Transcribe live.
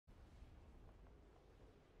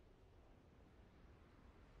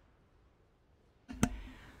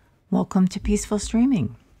Welcome to Peaceful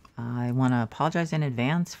Streaming. I want to apologize in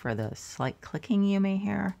advance for the slight clicking you may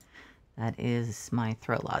hear. That is my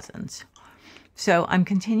throat lozenge. So I'm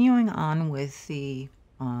continuing on with the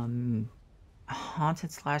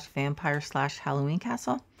haunted slash vampire slash Halloween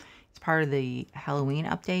castle. It's part of the Halloween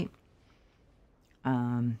update.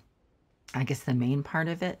 I guess the main part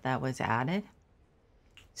of it that was added.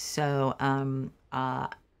 So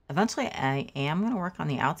eventually I am going to work on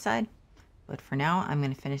the outside, but for now I'm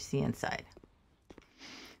going to finish the inside.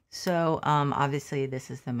 So obviously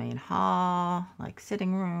this is the main hall, like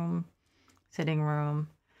sitting room.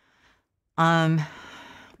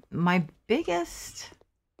 My biggest,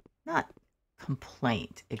 not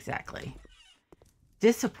complaint exactly,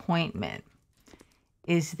 disappointment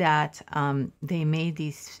is that they made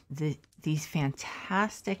these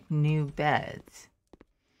fantastic new beds,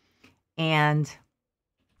 and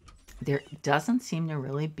there doesn't seem to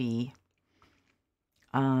really be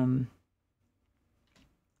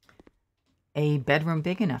a bedroom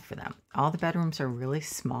big enough for them. All the bedrooms are really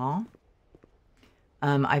small.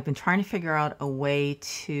 I've been trying to figure out a way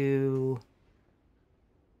to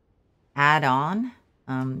add on.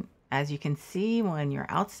 As you can see, when you're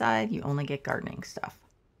outside, you only get gardening stuff.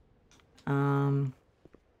 I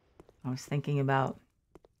was thinking about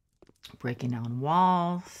breaking down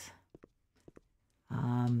walls.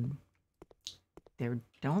 There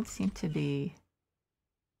don't seem to be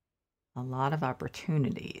a lot of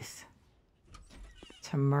opportunities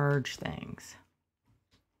to merge things.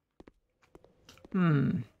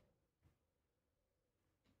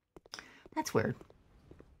 That's weird.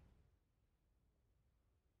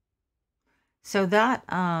 So that,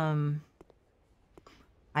 I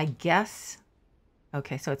guess,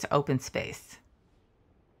 okay, so it's open space.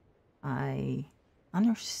 I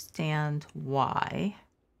understand why,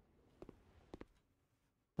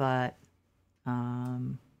 but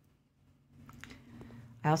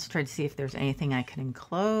I also tried to see if there's anything I can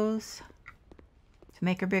enclose to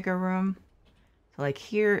make a bigger room. So like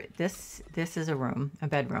here, this is a room, a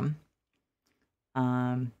bedroom.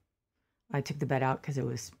 I took the bed out because it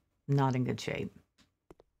was not in good shape.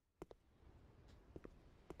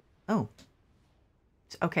 Oh,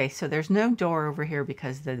 okay, so there's no door over here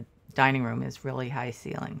because the dining room is really high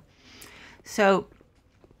ceiling. So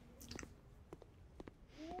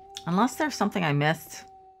unless there's something I missed,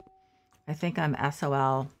 I think I'm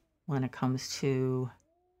SOL when it comes to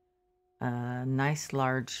a nice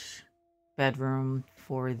large bedroom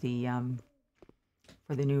for the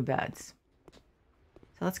new beds.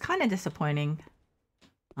 So that's kind of disappointing.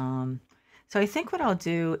 So I think what I'll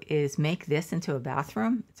do is make this into a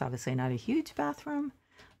bathroom. It's obviously not a huge bathroom,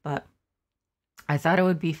 but I thought it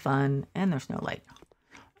would be fun, and there's no light.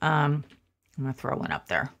 I'm gonna throw one up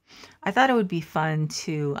there. I thought it would be fun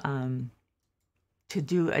to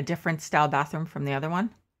do a different style bathroom from the other one.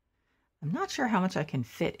 I'm not sure how much I can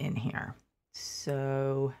fit in here,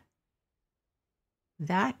 so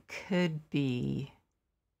that could be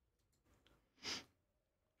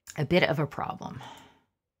a bit of a problem.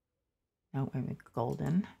 No, wait a minute,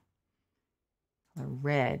 golden.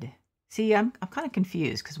 Red. See, I'm kind of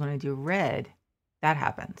confused because when I do red, that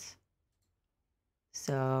happens.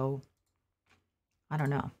 So, I don't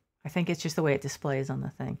know. I think it's just the way it displays on the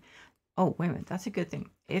thing. Oh, wait a minute. That's a good thing.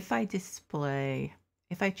 If I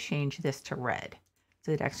change this to red,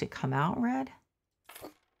 does it actually come out red?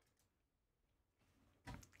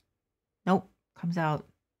 Nope. Comes out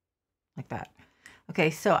like that.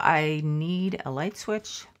 Okay, so I need a light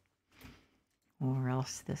switch, or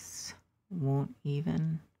else this won't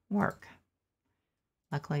even work.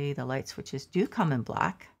 Luckily, the light switches do come in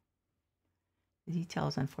black. The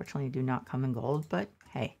details, unfortunately, do not come in gold, but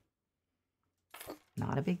hey,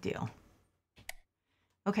 not a big deal.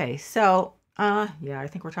 Okay, so, yeah, I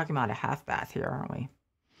think we're talking about a half bath here, aren't we?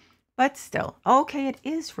 But still, okay, it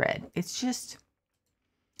is red. It's just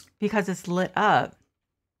because it's lit up.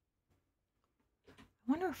 I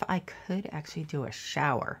wonder if I could actually do a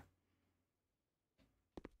shower.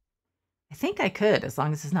 I think I could, as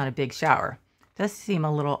long as it's not a big shower. It does seem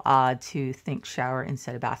a little odd to think shower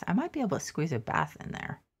instead of bath. I might be able to squeeze a bath in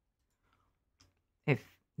there. If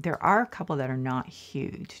there are a couple that are not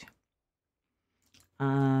huge.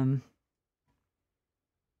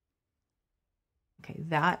 Okay,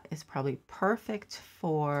 that is probably perfect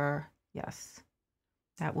for, yes,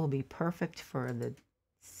 that will be perfect for the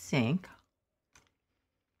sink.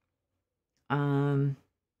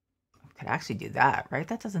 Could actually do that, right?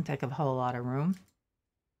 That doesn't take a whole lot of room.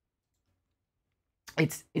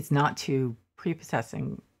 It's not too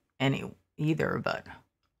prepossessing any either, but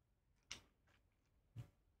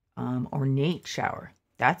ornate shower.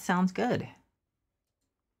 That sounds good.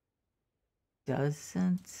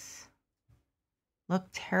 doesn't look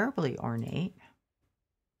terribly ornate,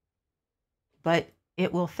 but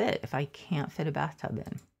it will fit if I can't fit a bathtub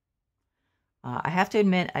in. I have to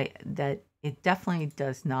admit that it definitely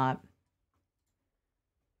does not.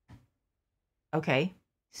 Okay,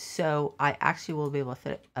 so I actually will be able to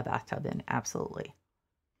fit a bathtub in, absolutely.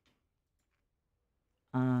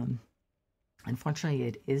 Unfortunately,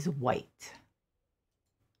 it is white.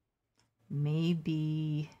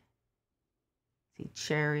 Maybe, see,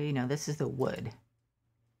 cherry. No, this is the wood.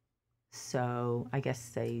 So I guess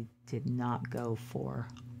they did not go for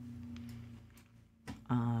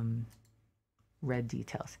red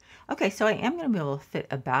details. Okay, so I am going to be able to fit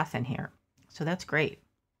a bath in here. So that's great.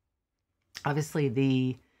 Obviously,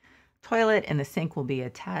 the toilet and the sink will be a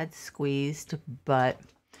tad squeezed, but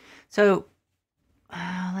so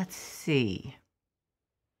let's see.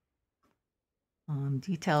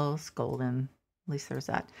 Details, golden. At least there's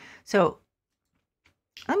that. So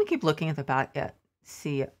let me keep looking at the bath.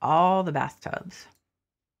 See all the bathtubs.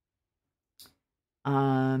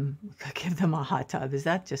 Give them a hot tub. Is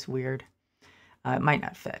that just weird? It might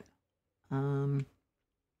not fit.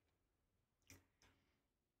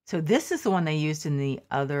 So this is the one they used in the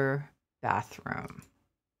other bathroom.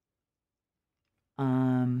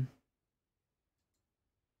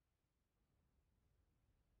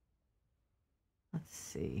 Let's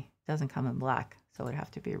see. It doesn't come in black, so it would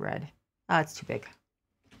have to be red. It's too big.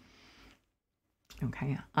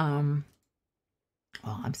 Okay. Well,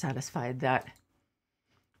 I'm satisfied that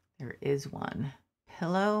there is one.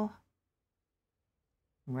 Pillow.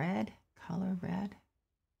 Red. Color red.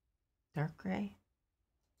 Dark gray.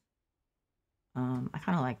 I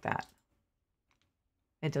kind of like that.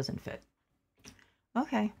 It doesn't fit.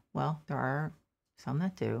 Okay. Well, there are some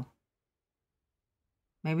that do.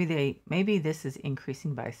 Maybe this is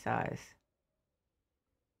increasing by size.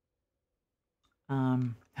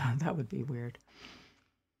 That would be weird.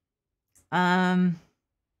 I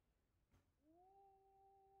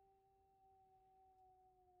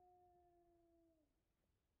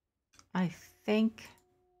think,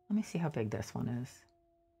 let me see how big this one is.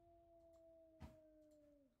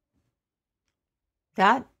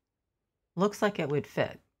 That looks like it would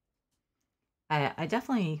fit. I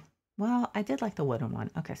definitely, well, I did like the wooden one.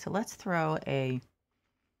 Okay, so let's throw a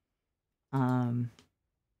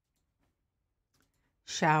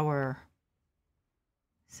shower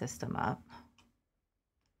system up.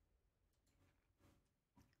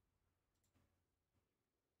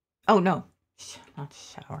 Oh, no, not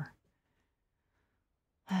shower.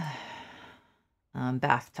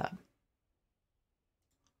 Bathtub.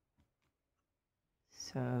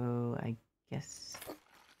 So I guess it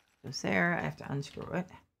goes there. I have to unscrew it.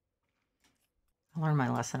 I learned my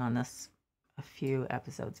lesson on this a few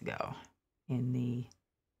episodes ago in the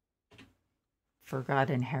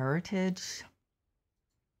Forgotten Heritage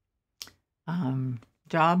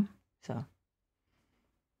job. So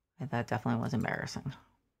that definitely was embarrassing.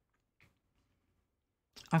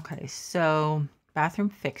 Okay, so bathroom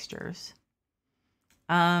fixtures.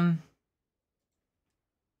 I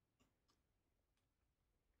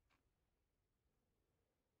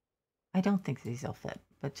don't think these will fit,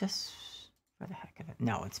 but just for the heck of it.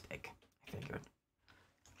 No, it's big. I figured.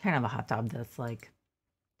 Kind of a hot tub that's like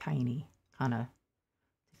tiny, kind of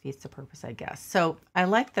defeats the purpose, I guess. So I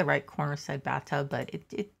like the right corner side bathtub, but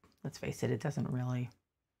it let's face it, it doesn't really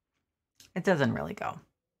go.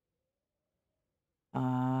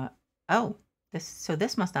 Oh,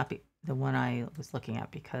 this must not be the one I was looking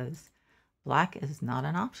at because black is not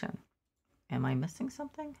an option. Am I missing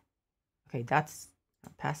something? Okay, that's a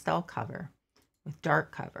pastel cover with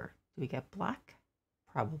dark cover. Do we get black?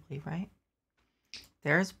 Probably, right?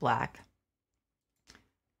 There's black.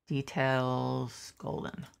 Details,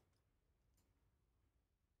 golden.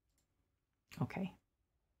 Okay.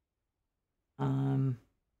 Put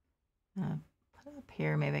it up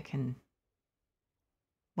here. Maybe I can.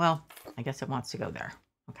 Well, I guess it wants to go there.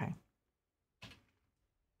 Okay.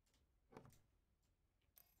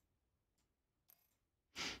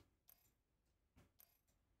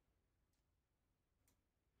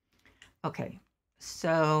 Okay,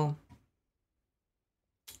 so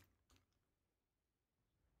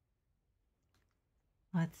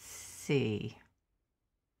let's see.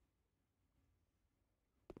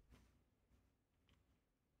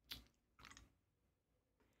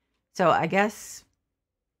 So I guess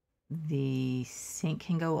the sink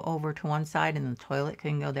can go over to one side and the toilet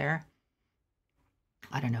can go there.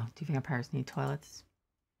 I don't know. Do vampires need toilets?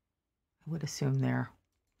 I would assume they're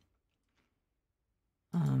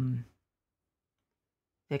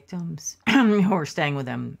victims who are staying with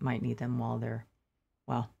them might need them while they're,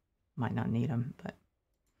 well, Might not need them, but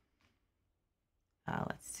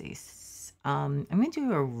let's see. I'm going to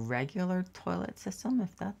do a regular toilet system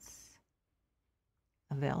if that's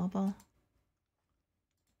available.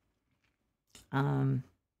 Is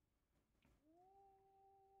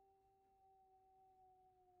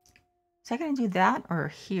I going to do that or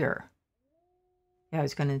here? Yeah, I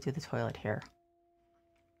was going to do the toilet here.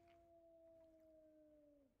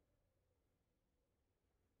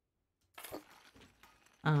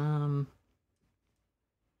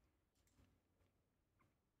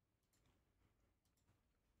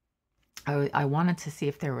 I wanted to see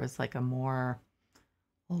if there was like a more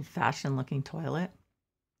old-fashioned looking toilet.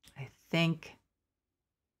 I think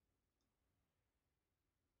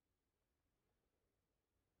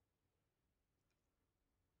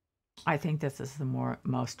this is the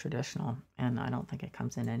most traditional, and I don't think it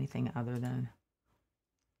comes in anything other than.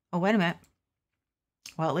 Oh, wait a minute.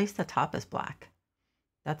 Well, at least the top is black.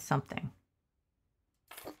 That's something.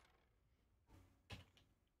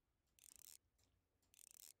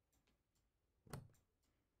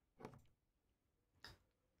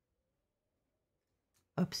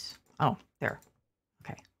 Oops. Oh, there.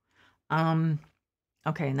 Okay.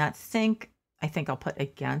 Okay, and that sink, I think I'll put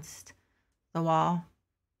against the wall.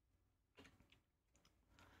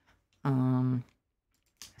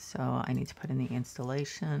 So I need to put in the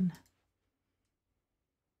installation.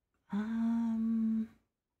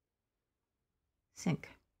 Sink.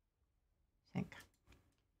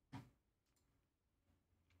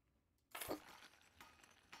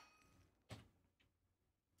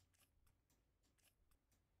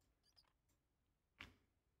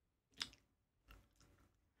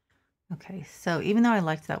 Okay, so even though I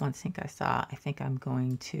liked that one sink I saw, I think I'm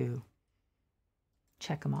going to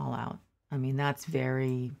check them all out. I mean, that's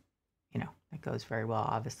very, it goes very well,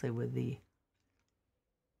 obviously, with the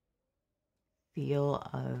feel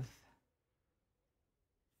of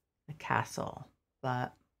the castle.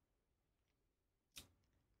 But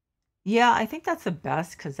yeah, I think that's the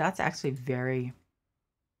best because that's actually very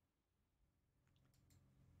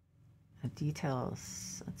the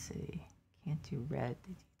details. Let's see, can't do red.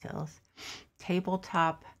 The details,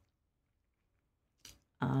 tabletop.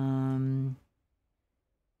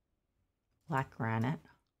 Black granite.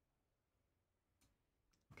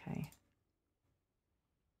 Okay.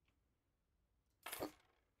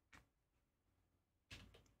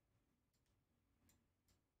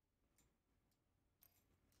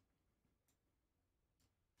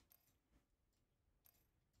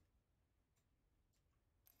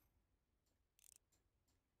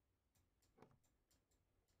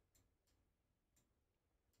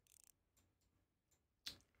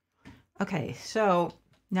 Okay, so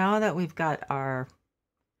now that we've got our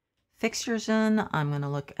fixtures in, I'm going to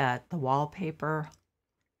look at the wallpaper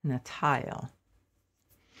and the tile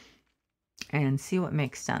and see what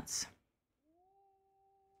makes sense.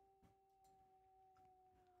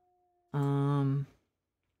 What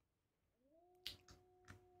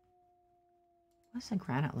does the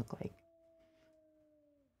granite look like?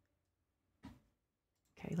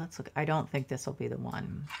 Okay, let's look. I don't think this will be the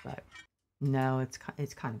one, but no, it's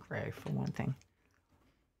kind of gray for one thing.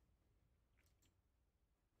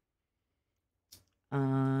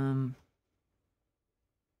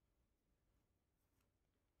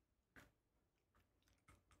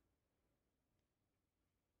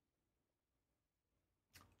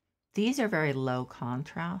 These are very low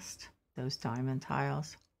contrast, those diamond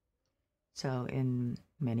tiles. So in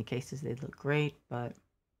many cases they look great, but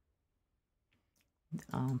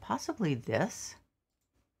possibly this.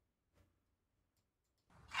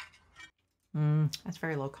 That's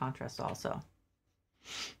very low contrast also.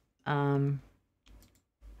 I'm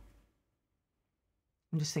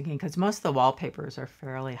just thinking because most of the wallpapers are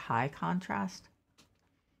fairly high contrast.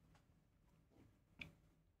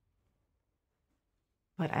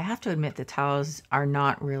 But I have to admit the tiles are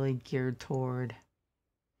not really geared toward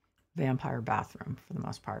vampire bathroom for the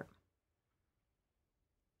most part.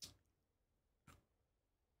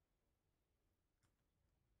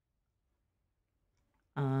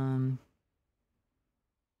 I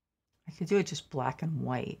could do it just black and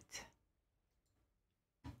white.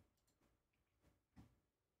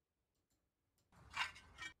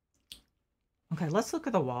 Okay, let's look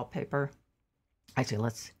at the wallpaper. Actually,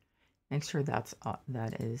 let's make sure that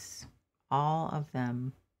is all of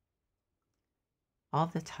them, all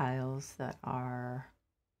the tiles that are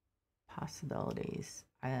possibilities.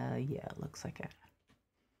 Yeah, it looks like it.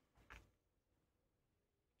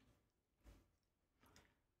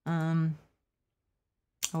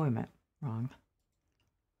 Oh, wait a minute, wrong.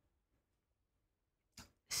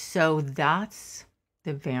 So that's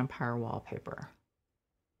the vampire wallpaper.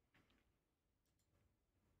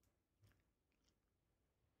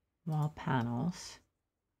 wall panels.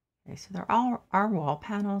 Okay, so they're all our wall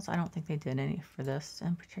panels. I don't think they did any for this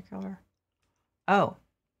in particular. Oh,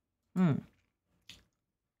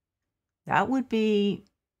 that would be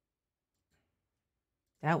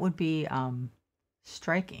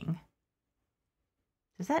striking.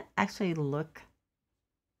 Does that actually look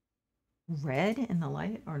red in the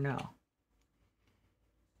light or no?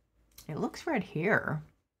 It looks red here,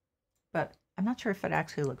 but I'm not sure if it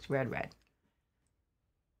actually looks red.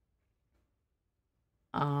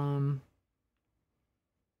 And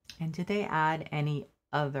did they add any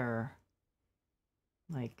other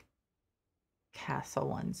like castle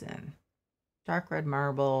ones in? Dark red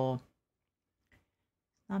marble,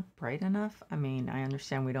 not bright enough. I mean, I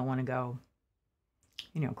understand we don't want to go,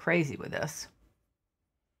 crazy with this.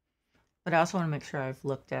 But I also want to make sure I've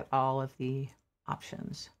looked at all of the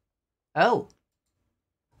options. Oh,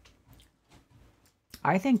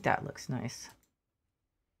 I think that looks nice.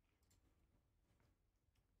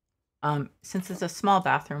 Since it's a small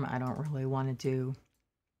bathroom, I don't really want to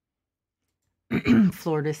do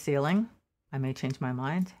floor to ceiling. I may change my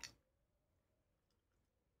mind.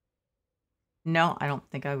 No, I don't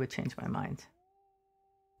think I would change my mind.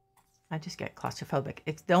 I just get claustrophobic.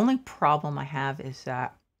 It's the only problem I have is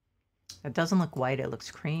that it doesn't look white. It looks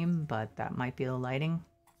cream, but that might be the lighting.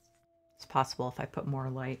 It's possible if I put more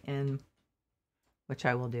light in, which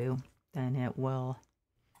I will do, then it will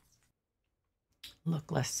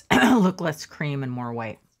look less look less cream and more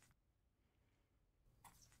white.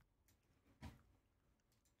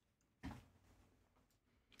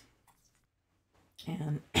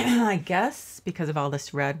 And I guess because of all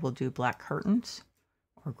this red, we'll do black curtains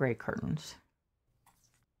or gray curtains.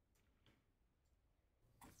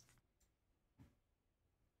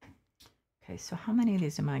 Okay, so how many of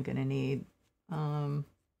these am I going to need? At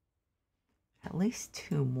least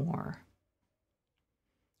 2 more.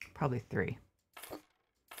 Probably 3.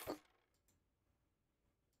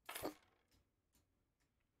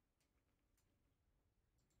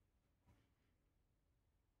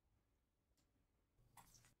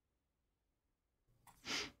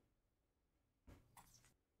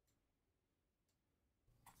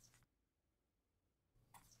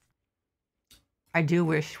 I do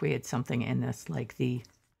wish we had something in this like the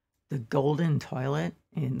golden toilet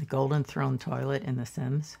in the golden throne toilet in The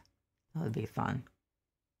Sims. That would be fun.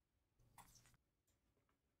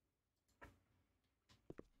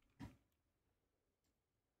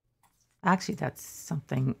 Actually, that's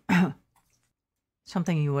something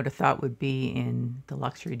something you would have thought would be in the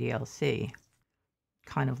luxury DLC.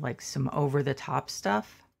 Kind of like some over the top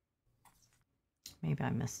stuff. Maybe I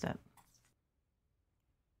missed it.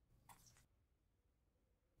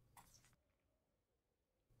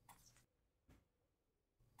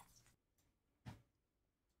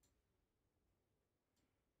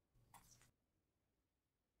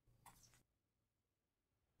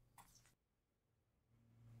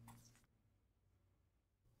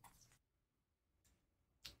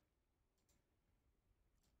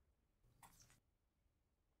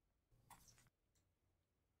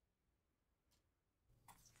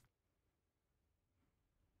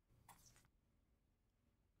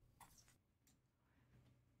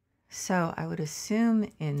 So I would assume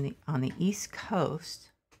on the East Coast,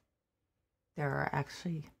 there are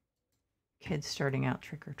actually kids starting out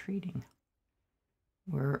trick-or-treating.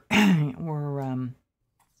 We're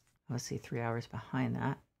obviously 3 hours behind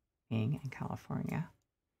that, being in California.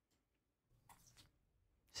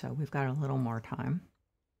 So we've got a little more time.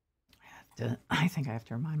 I think I have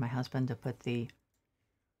to remind my husband to put the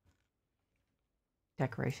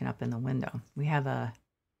decoration up in the window. We have a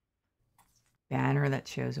banner that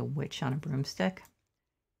shows a witch on a broomstick,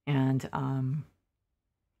 and now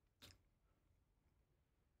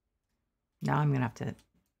I'm gonna have to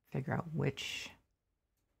figure out which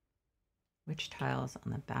tiles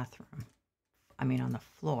on the bathroom. I mean, on the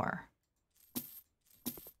floor.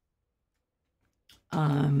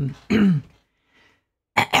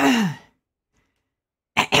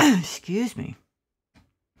 Excuse me.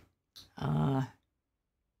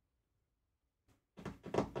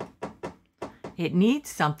 It needs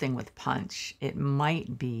something with punch. It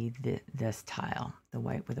might be this tile, the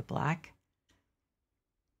white with the black.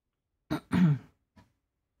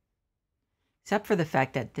 Except for the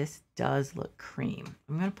fact that this does look cream.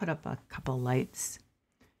 I'm going to put up a couple lights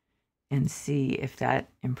and see if that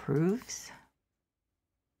improves.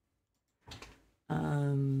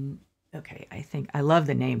 Okay, I think I love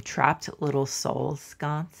the name Trapped Little Soul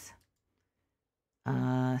Sconce.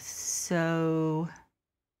 So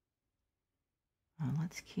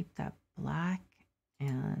let's keep that black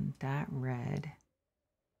and that red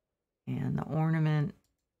and the ornament.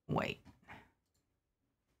 white.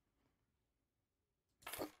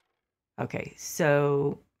 Okay,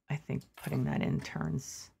 so I think putting that in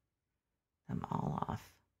turns them all off.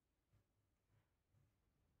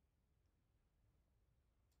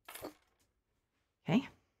 Okay,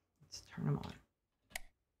 let's turn them on.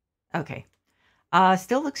 Okay,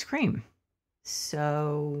 still looks cream.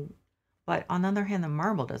 So, but on the other hand, the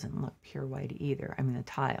marble doesn't look pure white either. I mean, the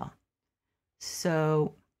tile.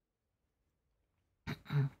 So,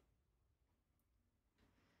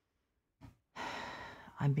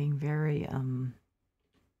 I'm being very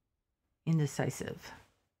indecisive.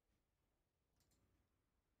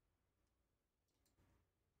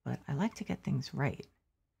 But I like to get things right.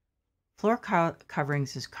 Floor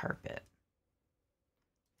coverings is carpet.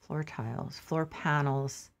 Floor tiles, floor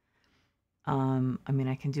panels. I mean,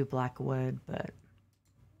 I can do black wood, but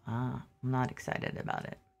I'm not excited about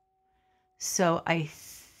it. So I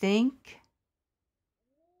think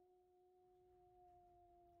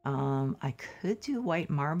I could do white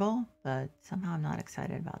marble, but somehow I'm not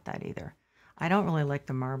excited about that either. I don't really like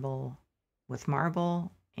the marble with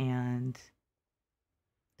marble and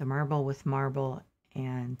the marble with marble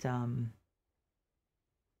and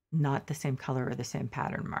not the same color or the same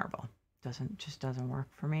pattern marble. Just doesn't work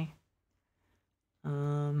for me.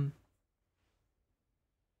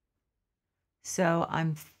 So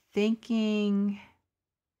I'm thinking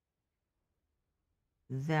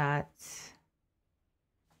that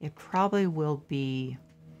it probably will be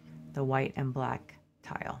the white and black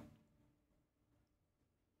tile.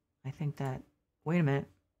 I think that, wait a minute.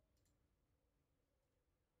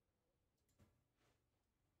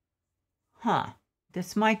 Huh.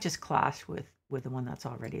 This might just clash with the one that's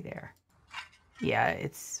already there. Yeah,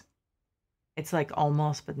 it's like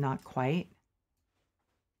almost, but not quite.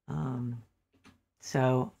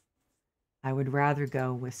 So I would rather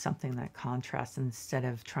go with something that contrasts instead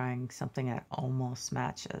of trying something that almost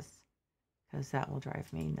matches, because that will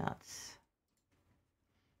drive me nuts.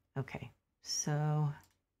 Okay, so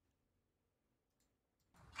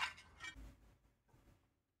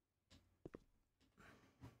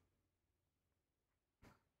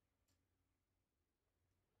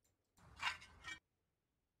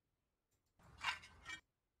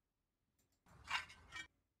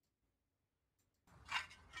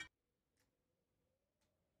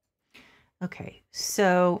okay,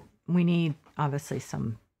 so we need obviously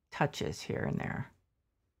some touches here and there.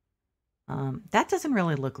 That doesn't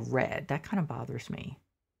really look red. That kind of bothers me.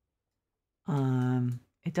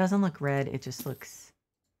 It doesn't look red. It just looks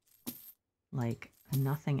like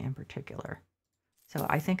nothing in particular. So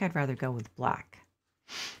I think I'd rather go with black.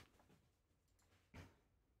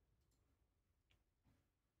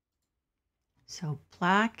 So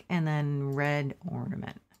black and then red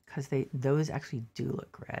ornament, because those actually do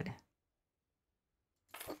look red.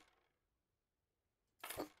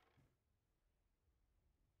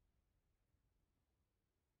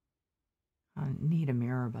 I need a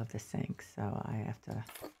mirror above the sink, so I have to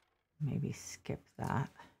maybe skip that.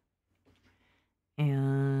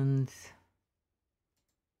 And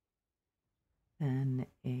then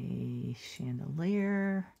a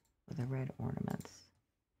chandelier with the red ornaments.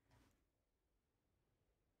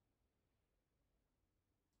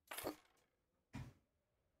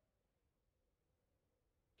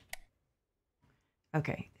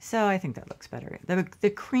 Okay, so I think that looks better.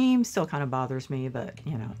 The cream still kind of bothers me, but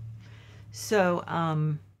you know. So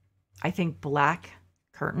I think black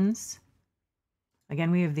curtains. Again,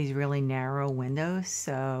 we have these really narrow windows,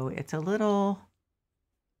 so it's a little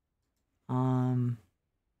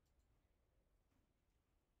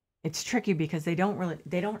it's tricky because they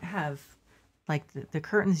don't have like the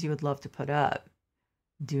curtains you would love to put up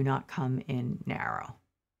do not come in narrow.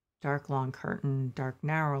 Dark long curtain, dark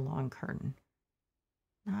narrow long curtain.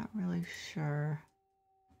 Not really sure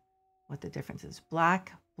what the difference is.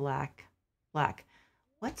 Black, black, black.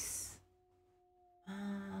 What's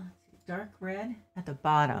dark red at the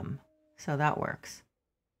bottom? So that works.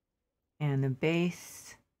 And the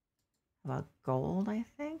base, about gold, I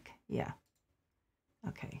think. Yeah.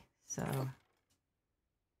 Okay, so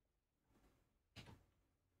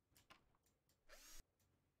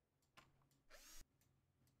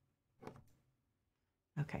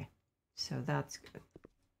okay, so that's good.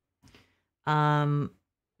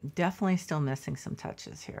 Definitely still missing some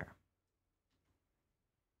touches here.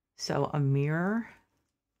 So a mirror,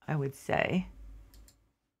 I would say.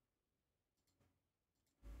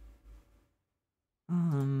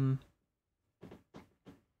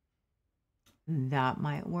 That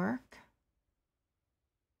might work.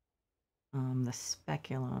 The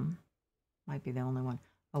speculum might be the only one.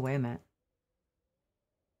 Oh, wait a minute.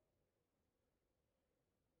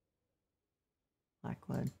 Black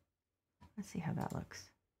wood. Let's see how that looks.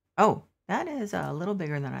 Oh, that is a little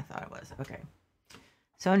bigger than I thought it was. Okay.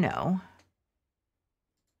 So no.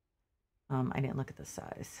 I didn't look at the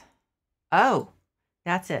size. Oh,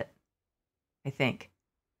 that's it. I think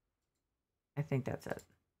that's it.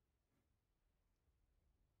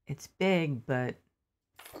 It's big, but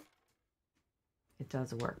it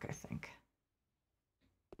does work, I think.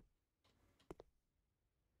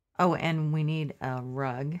 Oh, and we need a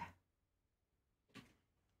rug.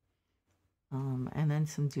 And then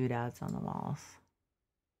some doodads on the walls.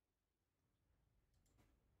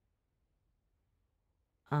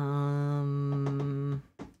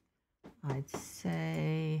 I'd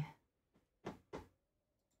say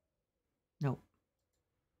nope.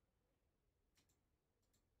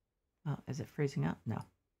 Oh, is it freezing up? No.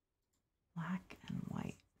 Black and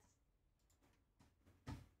white.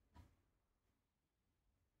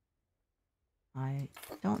 I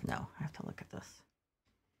don't know. I have to look at this.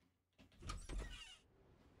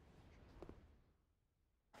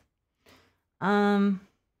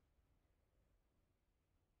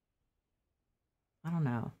 I don't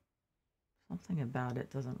know. Something about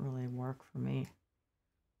it doesn't really work for me.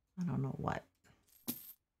 I don't know what.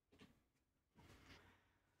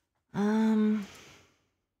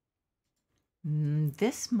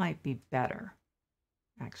 This might be better,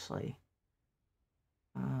 actually.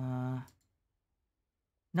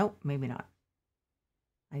 Nope, maybe not.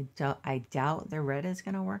 I doubt the red is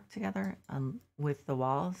going to work together with the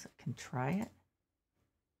walls. I can try it.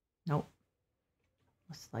 Nope.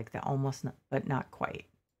 Looks like that almost, but not quite.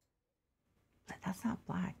 But that's not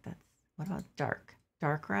black. That's, what about dark?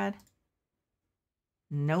 Dark red?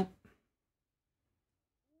 Nope.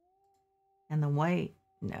 And the white?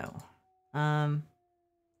 No. Oh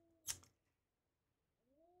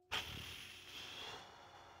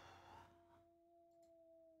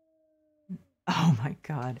my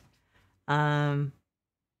God.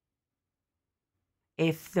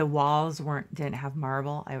 If the walls didn't have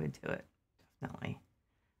marble, I would do it. Definitely.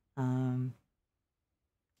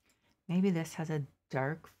 Maybe this has a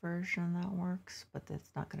dark version that works, but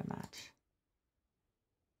that's not going to match.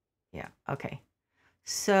 Yeah, okay.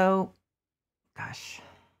 So, gosh.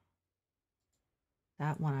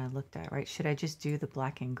 That one I looked at, right? Should I just do the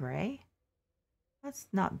black and gray? That's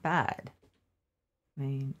not bad. I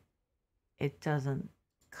mean, it doesn't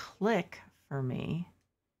click for me,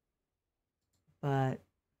 but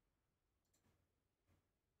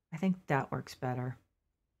I think that works better.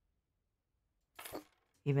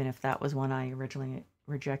 Even if that was one I originally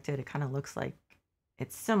rejected, it kind of looks like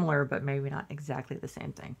it's similar, but maybe not exactly the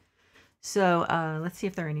same thing. So let's see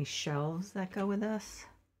if there are any shelves that go with this.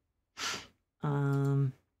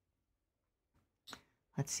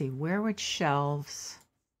 Let's see, where would shelves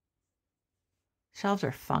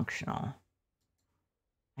are functional.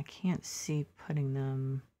 I can't see putting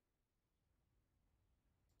them.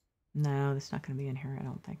 No, that's not going to be in here, I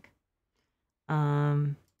don't think.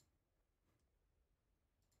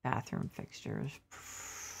 Bathroom fixtures.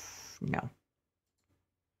 No.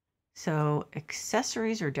 So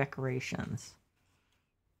accessories or decorations?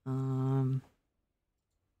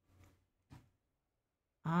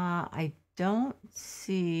 I don't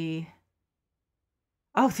see.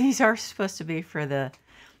 Oh, these are supposed to be for the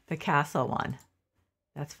castle one.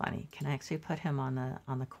 That's funny. Can I actually put him on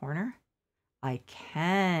the corner? I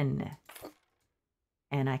can.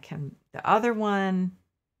 And I can, the other one,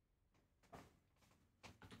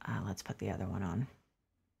 let's put the other one on.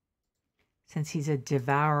 Since he's a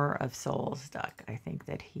devourer of souls duck, I think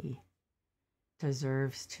that he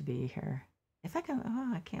deserves to be here. If I can,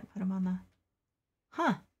 oh, I can't put him on the,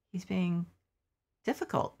 he's being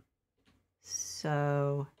difficult.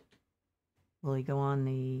 So, will he go on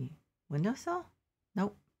the windowsill?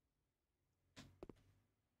 Nope.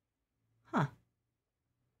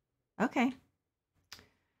 Okay.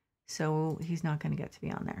 So he's not going to get to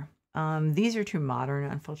be on there. These are too modern,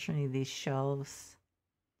 unfortunately, these shelves.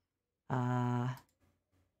 Oh,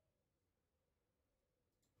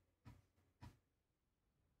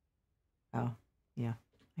 yeah.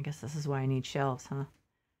 I guess this is why I need shelves, huh?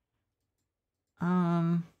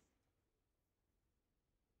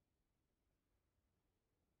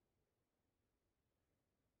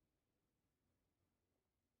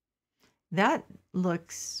 That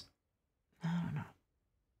looks, I don't know.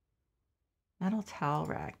 Metal towel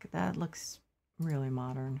rack. That looks really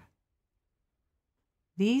modern.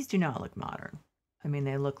 These do not look modern. I mean,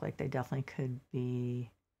 they look like they definitely could be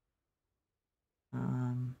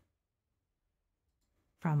from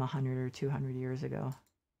 100 or 200 years ago.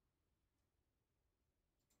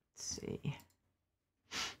 Let's see.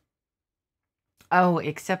 Oh,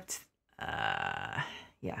 except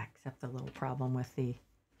Yeah, except the little problem with the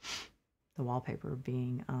wallpaper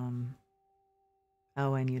being,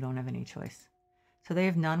 oh, and you don't have any choice. So they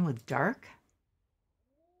have none with dark?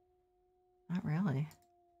 Not really.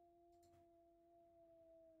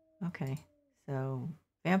 Okay, so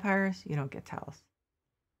vampires, you don't get towels.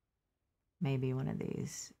 Maybe one of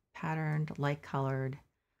these patterned, light colored.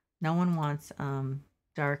 No one wants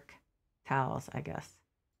dark towels, I guess.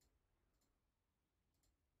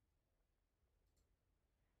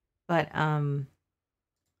 But I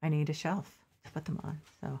need a shelf to put them on.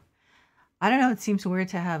 So I don't know. It seems weird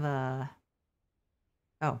to have a.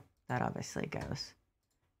 Oh, that obviously goes.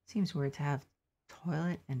 Seems weird to have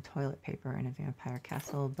toilet and toilet paper in a vampire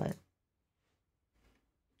castle, but.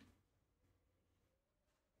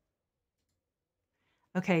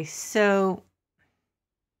 Okay, so.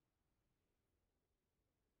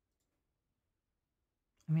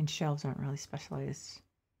 I mean, shelves aren't really specialized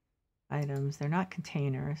items. They're not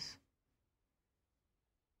containers.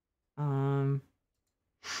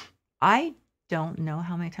 I don't know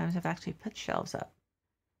how many times I've actually put shelves up.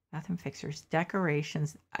 Bathroom fixtures,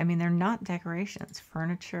 decorations. I mean, they're not decorations.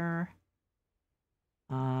 Furniture,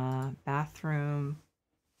 bathroom.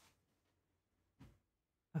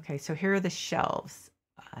 Okay, so here are the shelves.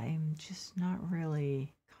 I'm just not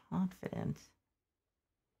really confident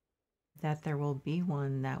that there will be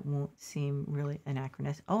one that won't seem really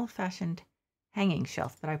anachronistic. Old-fashioned hanging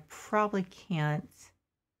shelf, but I probably can't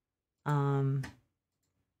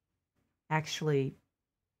actually,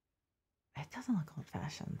 it doesn't look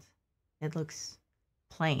old-fashioned. It looks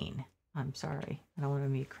plain. I'm sorry. I don't want to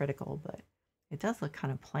be critical, but it does look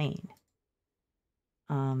kind of plain.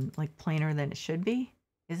 Like plainer than it should be.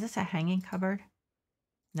 Is this a hanging cupboard?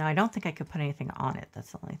 No, I don't think I could put anything on it.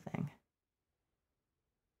 That's the only thing.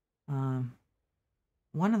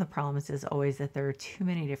 One of the problems is always that there are too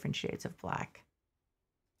many different shades of black.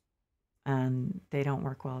 And they don't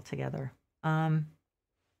work well together. Yeah.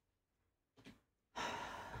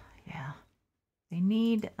 They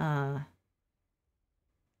need,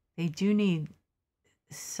 they do need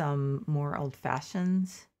some more old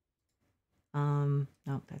fashions. No,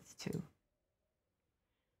 that's 2.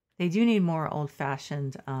 They do need more old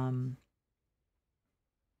fashioned,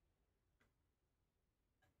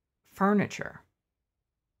 furniture.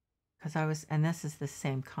 Because I was, and this is the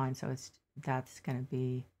same kind, so that's going to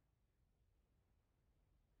be,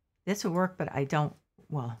 this will work, but I don't,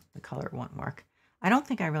 well, the color won't work. I don't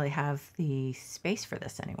think I really have the space for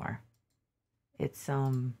this anymore. It's,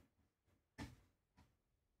 I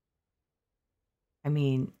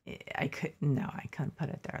mean, I couldn't put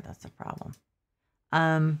it there. That's the problem.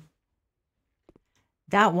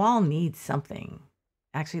 That wall needs something.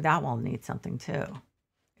 Actually, that wall needs something too.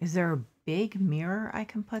 Is there a big mirror I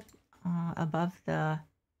can put above the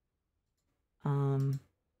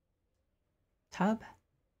tub?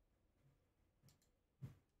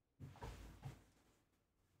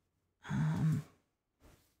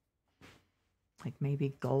 Like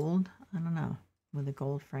maybe gold? I don't know. With a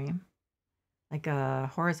gold frame, like a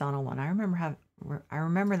horizontal one. I remember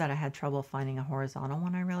that I had trouble finding a horizontal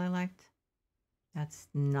one I really liked. That's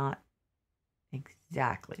not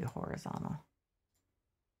exactly horizontal,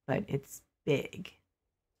 but it's big.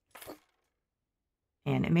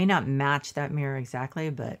 And it may not match that mirror exactly,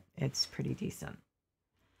 but it's pretty decent.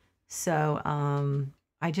 So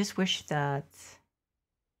I just wish that,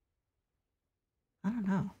 I don't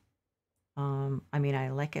know. I mean, I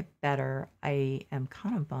like it better. I am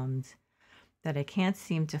kind of bummed that I can't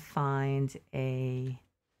seem to find a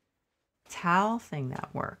towel thing that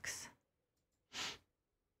works.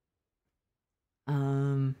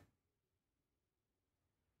 Hanging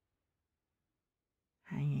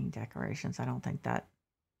decorations. I don't think that.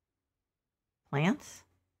 Plants?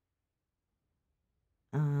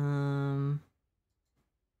 For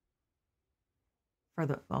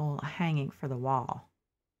the, oh, hanging for the wall.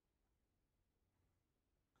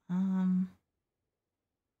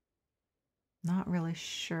 Not really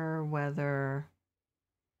sure whether,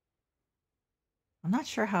 I'm not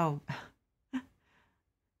sure how,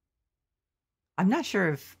 I'm not sure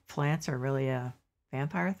if plants are really a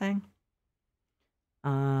vampire thing.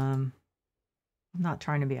 I'm not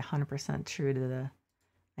trying to be 100% true to the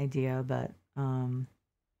idea, but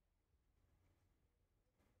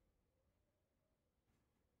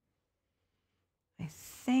I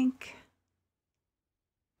think,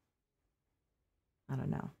 I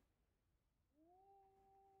don't know.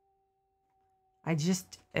 It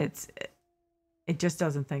just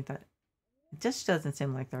doesn't think that, it just doesn't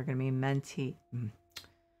seem like they're going to be many,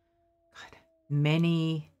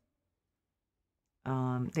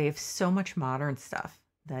 they have so much modern stuff.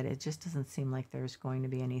 that it just doesn't seem like there's going to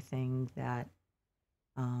be anything that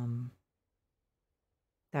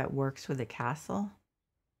that works with the castle.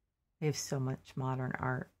 They have so much modern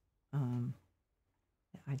art.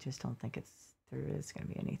 I just don't think there is going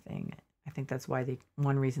to be anything. I think that's why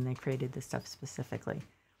one reason they created this stuff specifically.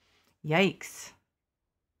 Yikes.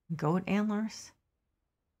 Goat antlers.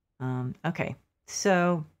 Okay,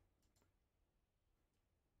 so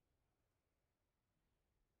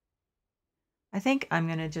I think I'm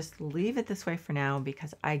going to just leave it this way for now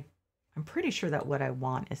because I'm pretty sure that what I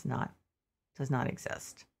want does not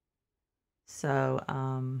exist. So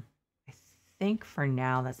I think for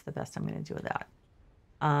now that's the best I'm going to do with that.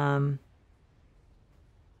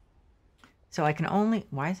 So I can only,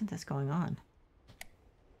 why isn't this going on?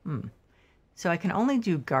 So I can only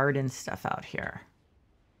do garden stuff out here.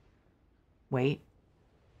 Wait.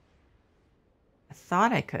 I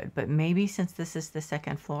thought I could, but maybe since this is the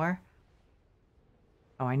second floor.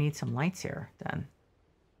 Oh, I need some lights here then.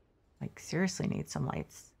 Like seriously need some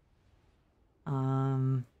lights.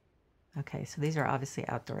 Okay, so these are obviously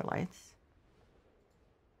outdoor lights.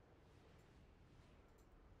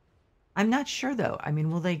 I'm not sure though. I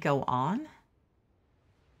mean, will they go on?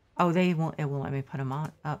 Oh, they won't. It won't let me put them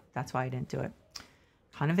on. Oh, that's why I didn't do it.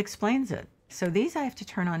 Kind of explains it. So these I have to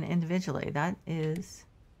turn on individually. That is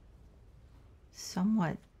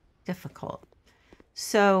somewhat difficult.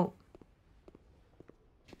 So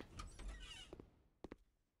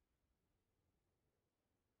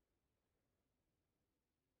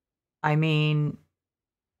I mean,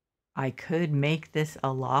 I could make this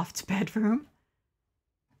a loft bedroom.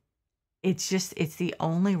 It's the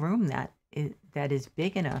only room that is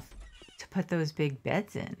big enough to put those big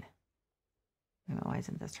beds in. I don't know, why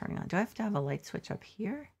isn't this turning on? Do I have to have a light switch up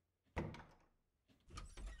here?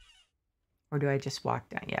 Or do I just walk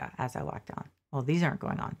down? Yeah, as I walk down. Well, these aren't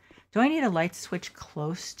going on. Do I need a light switch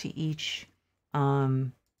close to each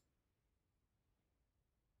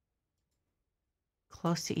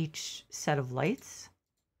set of lights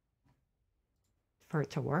for it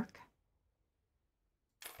to work?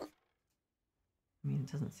 I mean,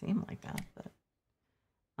 it doesn't seem like that, but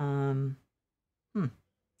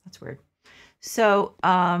that's weird. So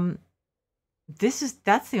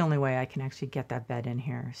that's the only way I can actually get that bed in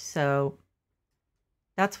here. So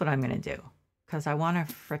that's what I'm gonna do because I want a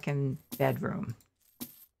frickin' bedroom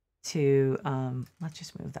to let's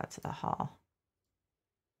just move that to the hall.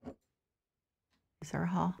 Is there a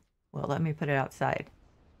hall? Well, let me put it outside.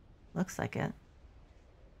 Looks like it.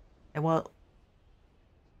 Well,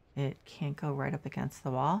 it can't go right up against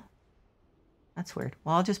the wall. That's weird.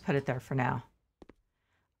 Well, I'll just put it there for now.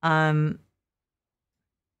 I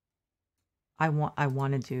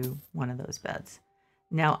want to do one of those beds.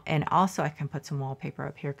 Now, and also I can put some wallpaper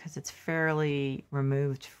up here because it's fairly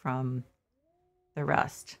removed from the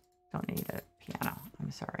rest. Don't need a piano.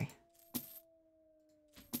 I'm sorry.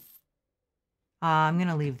 I'm going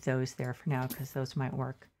to leave those there for now because those might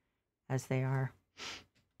work as they are.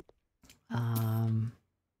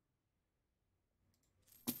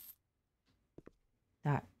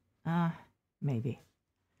 Maybe.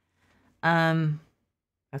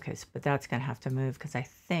 Okay, so, but that's going to have to move because I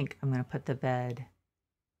think I'm going to put the bed.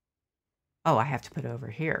 Oh, I have to put it over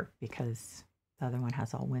here because the other one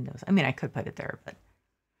has all windows. I mean, I could put it there, but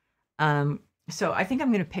so I think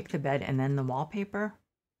I'm going to pick the bed and then the wallpaper.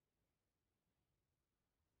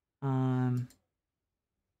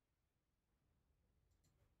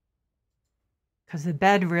 Because the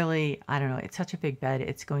bed really, I don't know, it's such a big bed,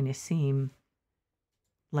 it's going to seem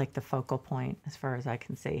like the focal point as far as I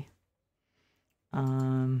can see.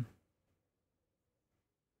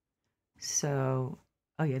 So,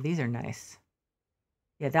 oh yeah, these are nice.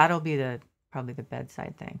 Yeah, that'll be probably the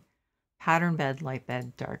bedside thing. Pattern bed, light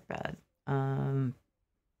bed, dark bed.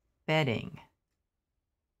 Bedding.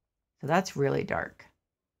 So that's really dark.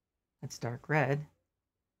 That's dark red.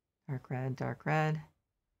 Dark red, dark red.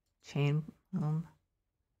 Chain. The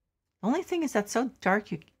only thing is that's so dark,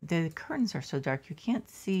 the curtains are so dark you can't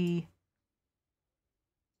see.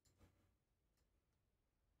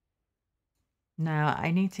 No,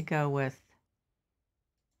 I need to go with.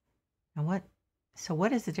 And what? So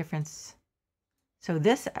what is the difference? So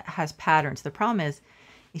this has patterns. The problem is,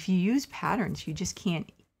 if you use patterns, you just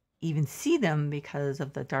can't even see them because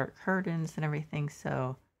of the dark curtains and everything.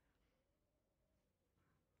 So,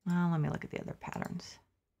 well, let me look at the other patterns.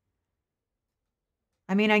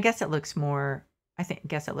 I mean, I guess it looks more,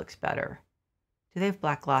 guess it looks better. Do they have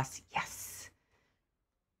black gloss? Yes.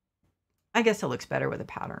 I guess it looks better with a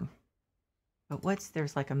pattern. But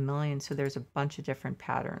there's like a million, so there's a bunch of different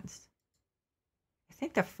patterns. I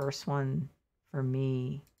think the first one for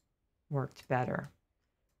me worked better.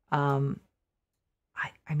 I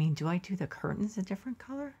mean, do I do the curtains a different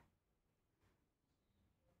color?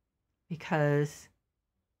 Because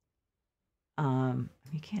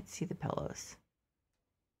you can't see the pillows.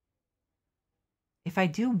 If I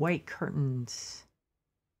do white curtains,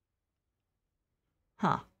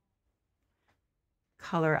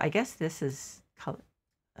 color, I guess this is color.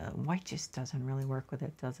 White just doesn't really work with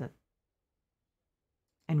it, does it?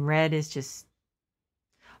 And red is just,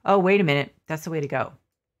 oh, wait a minute. That's the way to go.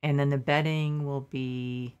 And then the bedding will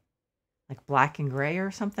be like black and gray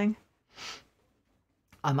or something.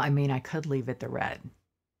 I mean, I could leave it the red.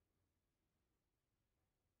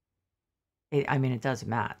 I mean, it does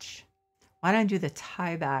match. Why don't I do the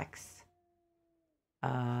tiebacks,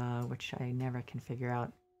 which I never can figure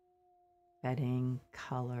out. Bedding,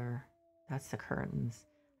 color, that's the curtains.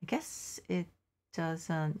 I guess it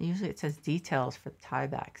doesn't, usually it says details for the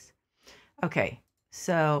tiebacks. Okay,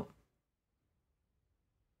 so,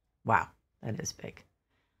 wow, that is big.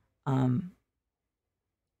 I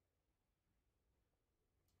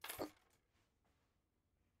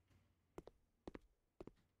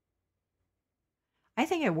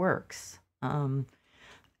think it works. I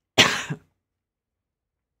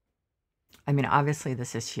mean, obviously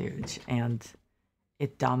this is huge and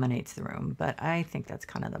it dominates the room, but I think that's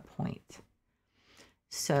kind of the point.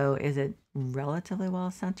 So is it relatively well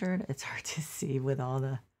centered? It's hard to see with all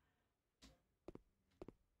the...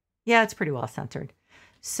 Yeah, it's pretty well centered.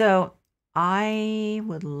 So I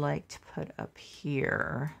would like to put up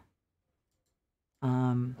here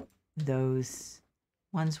those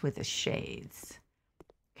ones with the shades.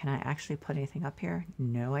 Can I actually put anything up here?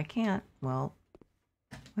 No, I can't. Well,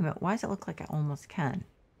 wait a minute. Why does it look like I almost can?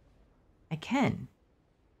 I can.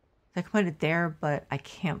 So I can put it there, but I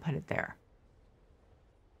can't put it there.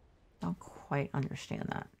 I don't quite understand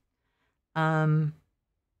that. I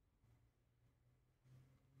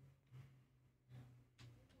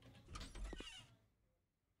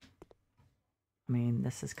mean,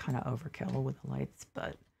 this is kind of overkill with the lights,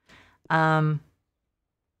 but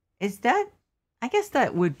is that, I guess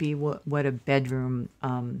that would be what a bedroom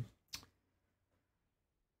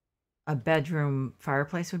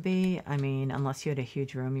fireplace would be. I mean, unless you had a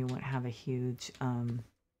huge room, you wouldn't have a huge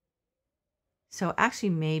so actually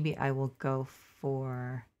maybe I will go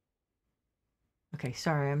for, okay,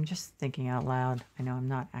 sorry, I'm just thinking out loud. I know I'm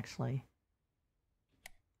not actually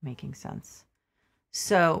making sense.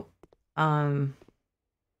 So I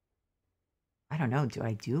don't know, do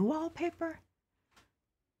I do wallpaper?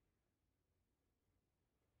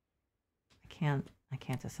 I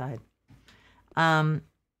can't decide.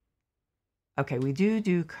 Okay, we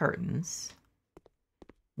do curtains,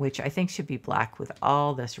 which I think should be black with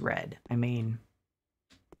all this red. I mean,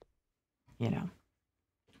 you know.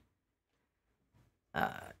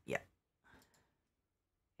 Yeah.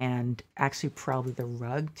 And actually probably the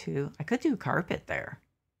rug too. I could do carpet there.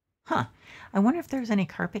 Huh. I wonder if there's any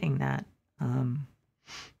carpeting that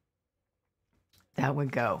that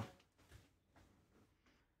would go.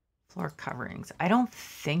 Floor coverings. I don't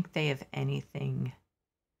think they have anything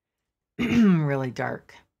really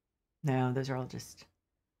dark. No, those are all just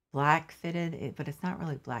black fitted, but it's not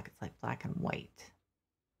really black. It's like black and white.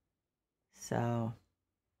 So,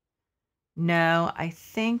 no, I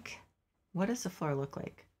think, what does the floor look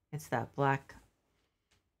like? It's that black.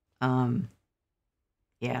 Yeah,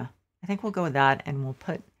 I think we'll go with that, and we'll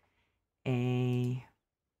put a,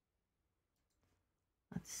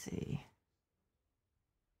 let's see.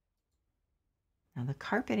 Now the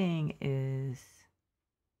carpeting is,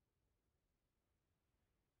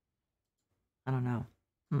 I don't know.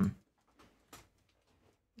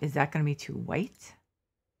 Is that going to be too white?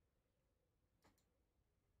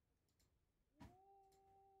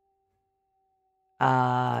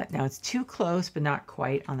 Now it's too close, but not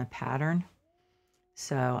quite on the pattern.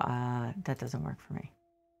 So that doesn't work for me.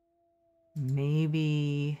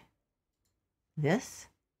 Maybe this?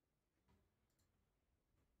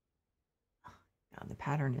 No, the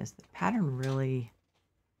pattern really,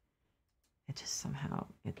 it just somehow,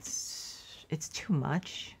 it's too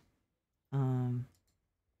much. But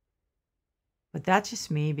that's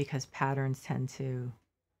just me because patterns tend to,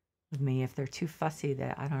 with me, if they're too fussy,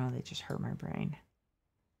 that I don't know, they just hurt my brain.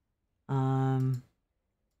 I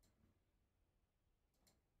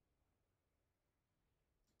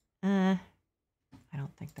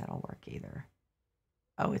don't think that'll work either.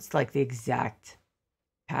 Oh, it's like the exact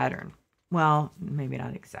pattern. Well, maybe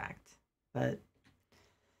not exact, but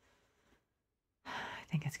I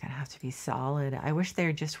think it's gonna have to be solid. I wish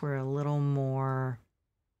they just were a little more,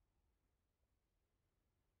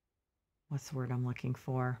 what's the word I'm looking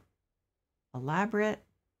for? Elaborate?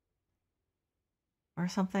 or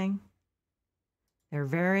something. They're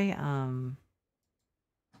very,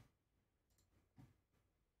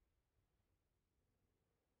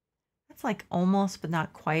 that's like almost, but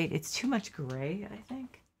not quite. It's too much gray, I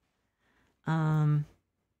think.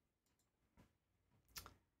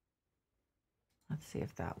 Let's see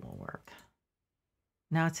if that will work.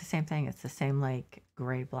 No, it's the same thing. It's the same like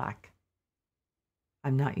gray black.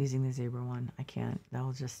 I'm not using the zebra one. I can't.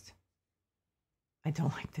 That'll just, I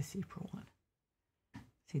don't like the zebra one.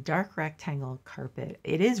 See, dark rectangle carpet.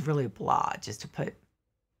 It is really blah just to put.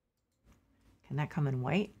 Can that come in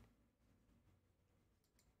white?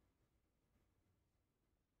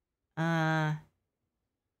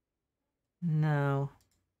 No.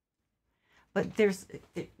 But there's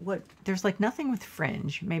there's like nothing with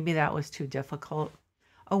fringe. Maybe that was too difficult.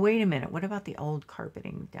 Oh, wait a minute. What about the old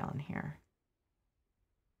carpeting down here?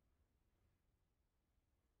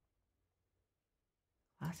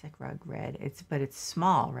 Classic rug red. But it's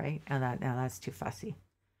small, right? Oh, now that's too fussy.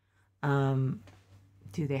 Do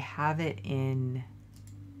they have it in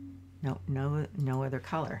no other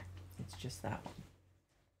color? It's just that one.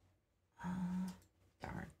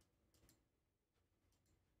 Darn.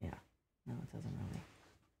 Yeah. No, it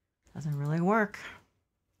doesn't really work.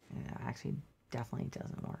 It actually definitely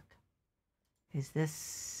doesn't work. Is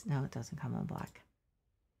this, no, it doesn't come in black.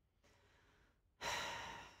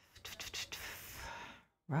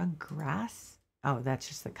 Rug grass? Oh, that's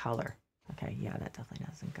just the color. Okay, yeah, that definitely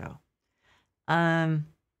doesn't go.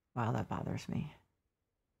 Wow, that bothers me.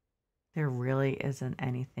 There really isn't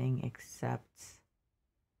anything except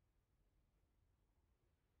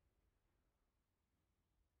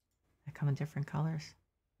they come in different colors,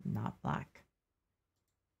 not black.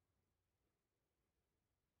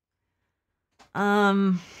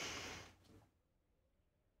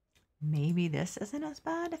 Maybe this isn't as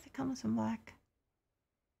bad if it comes in black.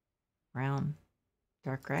 Brown,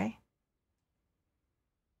 dark gray.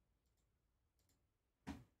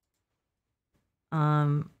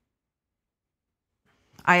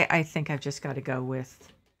 I think I've just got to go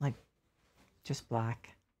with like just black.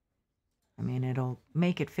 I mean, it'll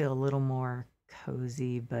make it feel a little more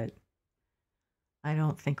cozy, but I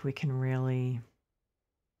don't think we can really.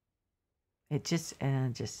 There just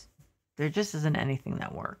isn't anything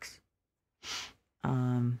that works.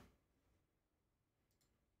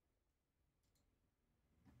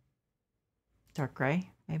 Dark gray,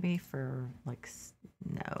 maybe for like,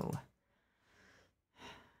 no.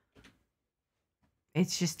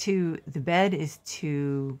 It's just too, the bed is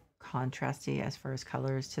too contrasty as far as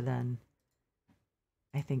colors to then,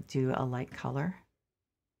 I think, do a light color.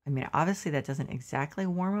 I mean, obviously that doesn't exactly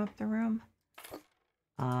warm up the room.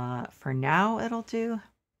 For now it'll do,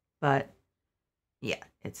 but yeah,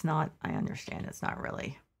 it's not, I understand it's not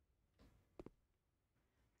really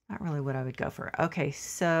what I would go for. Okay,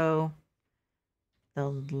 so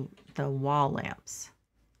the wall lamps.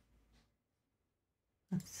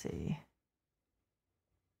 Let's see.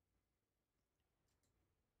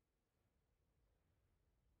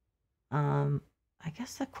 I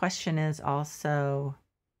guess the question is also,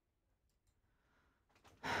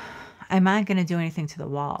 am I going to do anything to the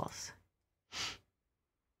walls?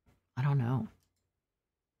 I don't know.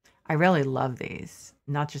 I really love these.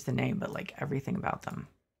 Not just the name, but like everything about them.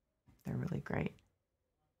 They're really great.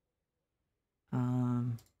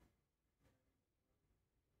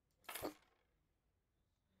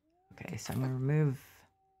 Okay, so I'm going to remove,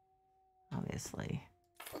 obviously,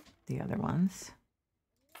 the other ones.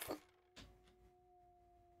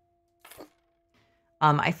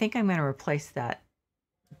 I think I'm going to replace that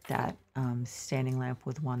standing lamp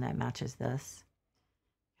with one that matches this.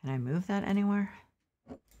 Can I move that anywhere?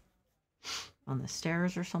 On the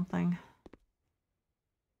stairs or something?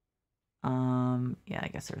 Yeah, I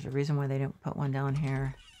guess there's a reason why they didn't put one down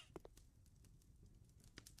here.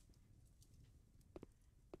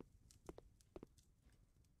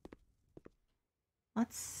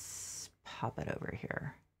 Let's pop it over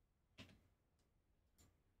here.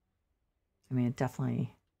 I mean, it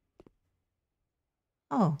definitely...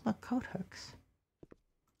 Oh, look, coat hooks.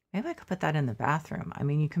 Maybe I could put that in the bathroom. I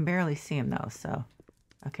mean, you can barely see them though, so...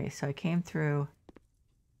 Okay, so I came through...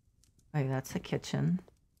 Oh, that's the kitchen.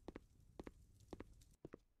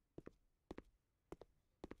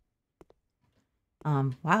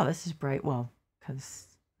 Wow, this is bright. Well, because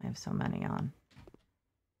I have so many on.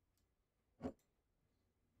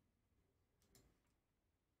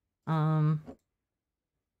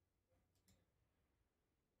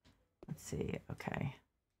 Let's see. Okay.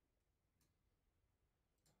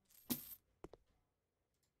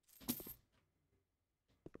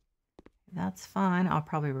 That's fine. I'll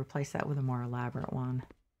probably replace that with a more elaborate one.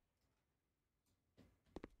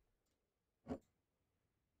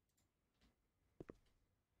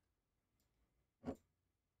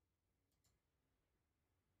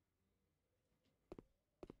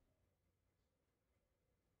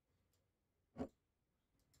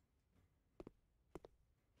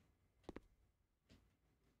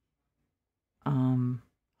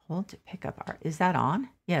 hold to pick up our, is that on?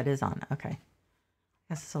 Yeah, it is on. Okay. I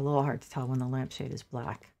guess it's a little hard to tell when the lampshade is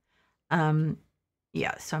black.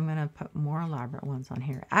 Yeah, so I'm going to put more elaborate ones on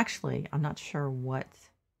here. Actually, I'm not sure what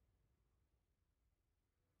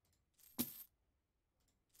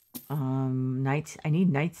I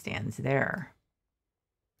need nightstands there.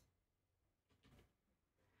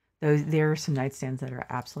 There are some nightstands that are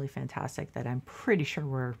absolutely fantastic that I'm pretty sure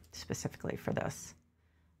were specifically for this.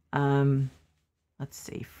 Let's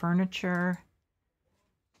see, furniture,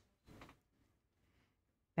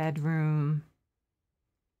 bedroom,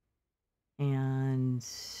 and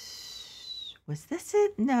was this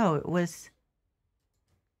it? No, it was,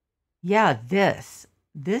 yeah, this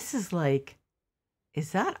is like,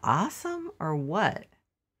 is that awesome or what?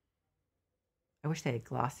 I wish they had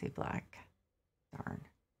glossy black. Darn,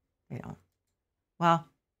 they don't. Well,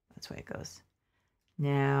 that's the way it goes.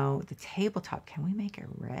 Now, the tabletop, can we make it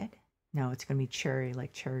red? No, it's going to be cherry,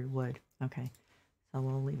 like cherry wood. Okay, so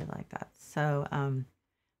we'll leave it like that. So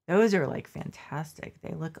those are like fantastic.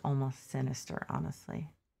 They look almost sinister, honestly.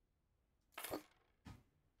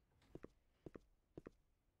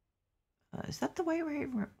 Is that the way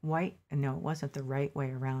white? No, it wasn't the right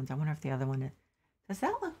way around. I wonder if the other one is. Does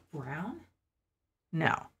that look brown?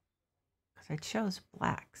 No, because I chose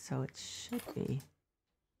black, so it should be.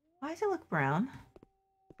 Why does it look brown?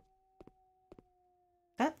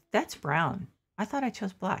 That's brown. I thought I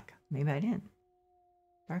chose black. Maybe I didn't.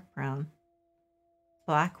 Dark brown.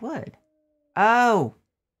 Black wood. Oh.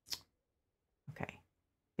 Okay.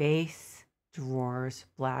 Base, drawers,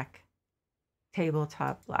 black.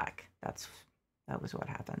 Tabletop, black. That was what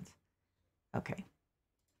happened. Okay.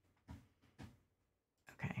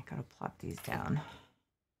 Okay, gotta plop these down.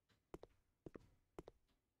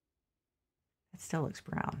 It still looks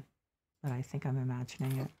brown, but I think I'm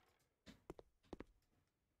imagining it.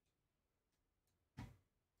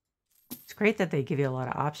 It's great that they give you a lot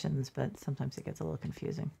of options, but sometimes it gets a little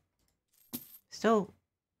confusing. Still,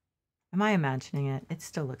 am I imagining it? It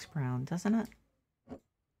still looks brown, doesn't it?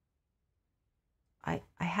 I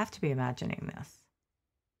have to be imagining this.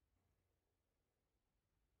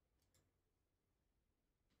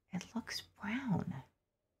 It looks brown.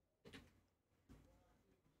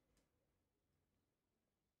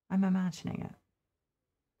 I'm imagining it.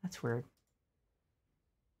 That's weird.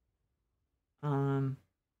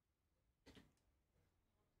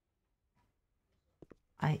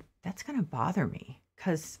 That's gonna bother me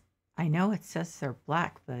because I know it says they're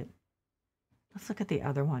black, but let's look at the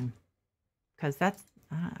other one because that's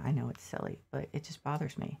I know it's silly, but it just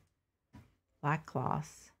bothers me. Black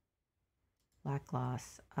gloss. Black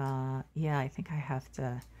gloss. Yeah, I think I have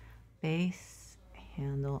to base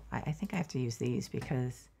handle. I think I have to use these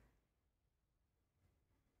because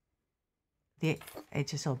it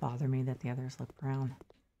just will bother me that the others look brown.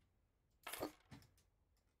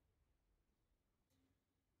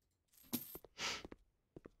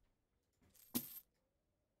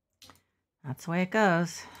 That's the way it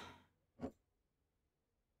goes.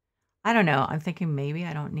 I don't know. I'm thinking maybe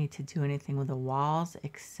I don't need to do anything with the walls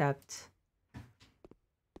except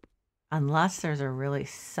unless there's a really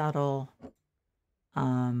subtle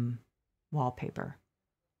wallpaper.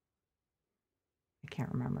 I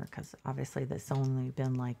can't remember because obviously this is only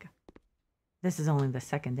the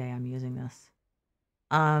second day I'm using this.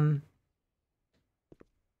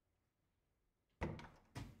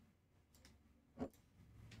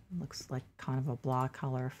 Looks like kind of a blah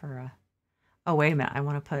color for a. Oh, wait a minute. I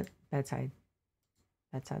want to put bedside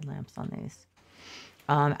lamps on these.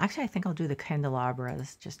 Actually, I think I'll do the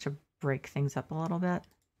candelabras just to break things up a little bit.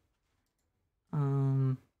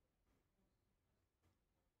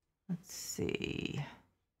 Let's see.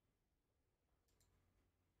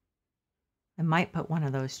 I might put one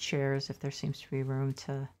of those chairs if there seems to be room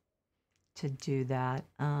to do that.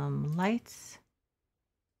 Lights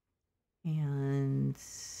and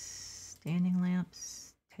standing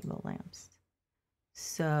lamps, table lamps.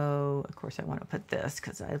 So, of course, I want to put this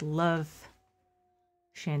because I love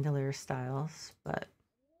chandelier styles, but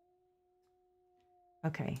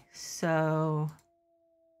okay, so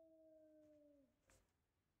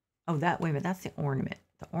oh, wait a minute, that's the ornament.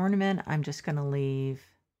 The ornament, I'm just going to leave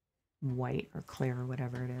white or clear or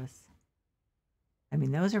whatever it is. I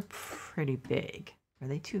mean, those are pretty big. Are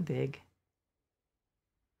they too big?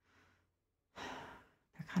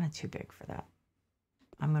 They're kind of too big for that.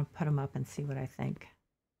 I'm going to put them up and see what I think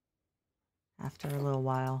after a little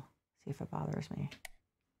while. See if it bothers me.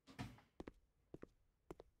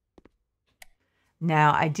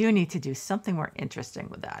 Now, I do need to do something more interesting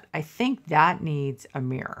with that. I think that needs a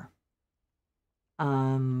mirror. But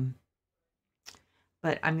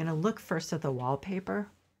I'm going to look first at the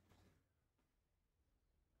wallpaper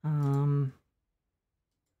Or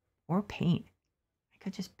paint. I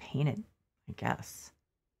could just paint it, I guess.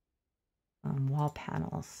 Wall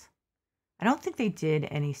panels. I don't think they did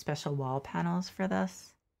any special wall panels for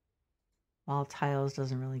this. Wall tiles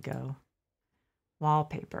doesn't really go.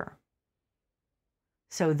 Wallpaper.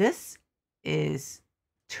 So this is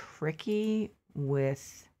tricky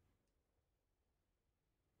with...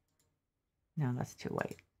 No, that's too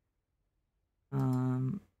white.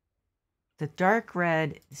 The dark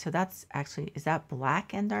red, so that's actually, is that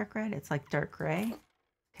black and dark red? It's like dark gray.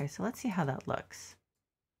 Okay, so let's see how that looks.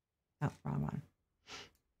 Oh, wrong one.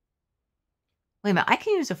 Wait a minute, I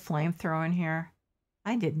can use a flamethrower in here.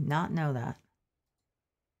 I did not know that.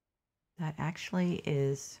 That actually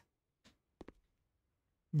is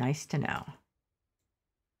nice to know.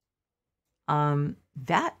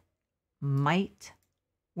 That might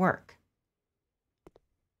work.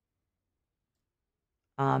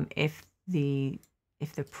 If the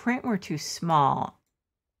print were too small,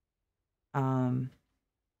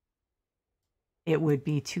 it would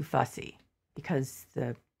be too fussy because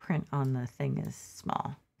the print on the thing is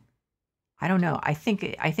small. I don't know. I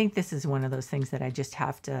think this is one of those things that I just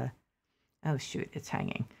have to... Oh shoot, it's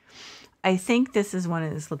hanging. I think this is one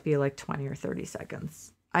of this will be like 20 or 30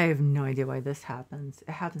 seconds. I have no idea why this happens.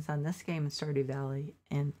 It happens on this game in Stardew Valley,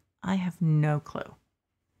 and I have no clue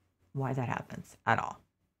why that happens at all.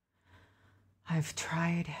 I've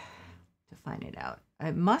tried to find it out.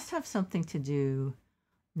 It must have something to do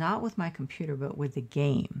not with my computer, but with the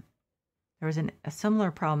game. There was a similar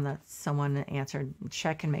problem that someone answered.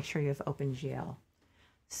 Check and make sure you have OpenGL.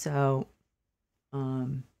 So,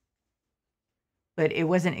 but it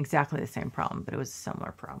wasn't exactly the same problem, but it was a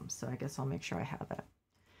similar problem. So I guess I'll make sure I have it.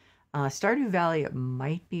 Stardew Valley, it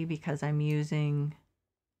might be because I'm using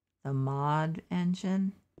the mod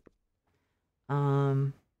engine.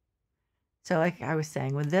 So like I was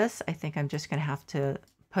saying, with this, I think I'm just going to have to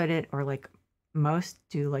put it, or like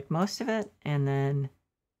do like most of it, and then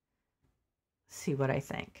see what I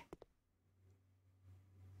think.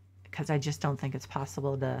 Because I just don't think it's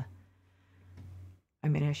possible to... I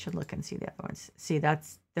mean, I should look and see the other ones. See,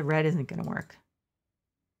 that's... The red isn't going to work.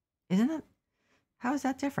 Isn't it? How is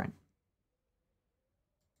that different?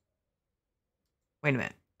 Wait a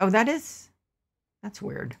minute. Oh, that is... That's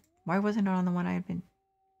weird. Why wasn't it on the one I had been...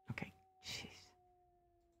 Okay. Jeez.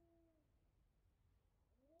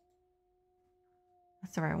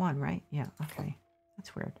 That's the right one, right? Yeah, okay.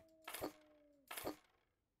 That's weird.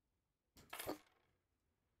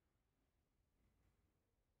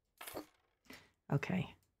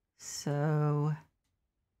 Okay. So...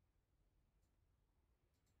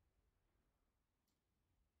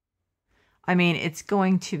 I mean, it's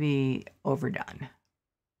going to be overdone,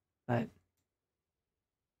 but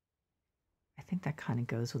I think that kind of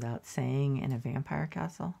goes without saying in a vampire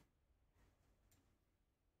castle.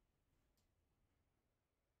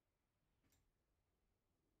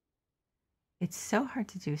 It's so hard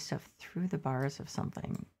to do stuff through the bars of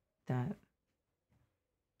something that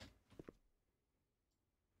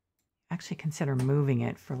actually consider moving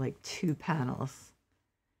it for like 2 panels.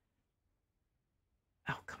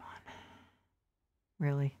 Oh, come on.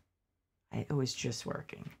 Really? It was just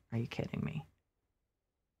working. Are you kidding me?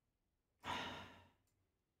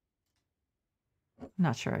 I'm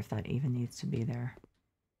not sure if that even needs to be there.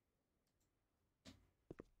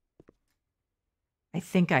 I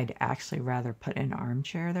think I'd actually rather put an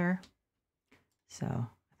armchair there. So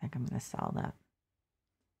I think I'm going to sell that.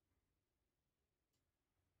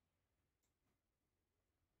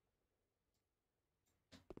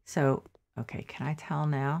 So, okay, can I tell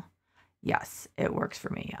now? Yes, it works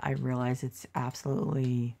for me. I realize it's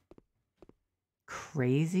absolutely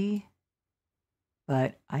crazy,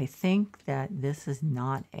 but I think that this is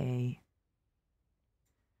not a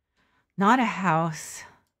house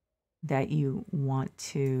that you want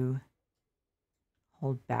to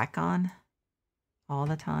hold back on all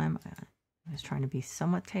the time. I was trying to be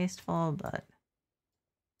somewhat tasteful, but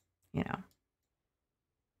you know,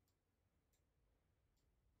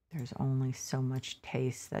 there's only so much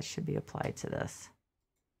taste that should be applied to this.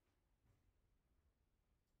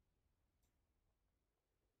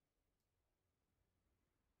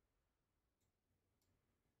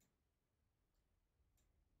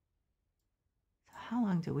 How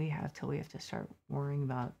long do we have till we have to start worrying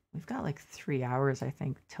about... We've got like 3 hours, I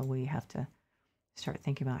think, till we have to start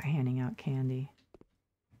thinking about handing out candy.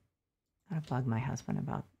 Gotta bug my husband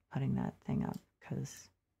about putting that thing up, because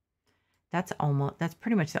that's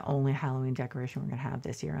pretty much the only Halloween decoration we're gonna have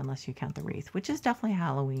this year, unless you count the wreath, which is definitely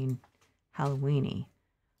Halloweeny.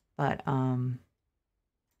 But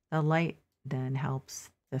the light then helps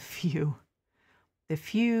the the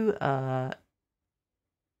few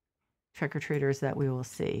trick-or-treaters that we will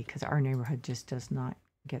see, because our neighborhood just does not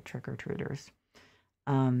get trick-or-treaters,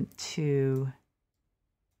 to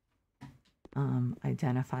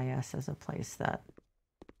identify us as a place that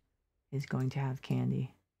is going to have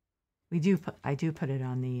candy. I do put it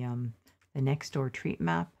on the next door treat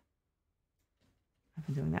map. I've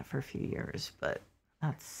been doing that for a few years, but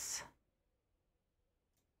that's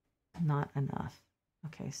not enough.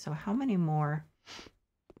 Okay, so how many more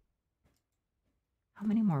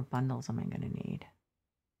bundles am I going to need?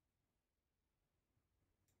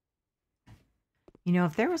 You know,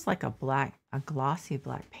 if there was like a glossy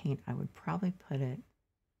black paint, I would probably put it,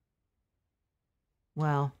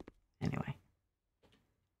 well, anyway.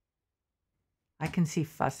 I can see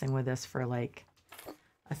fussing with this for like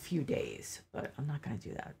a few days, but I'm not going to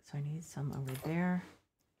do that. So I need some over there.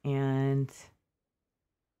 And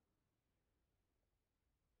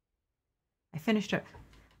I finished it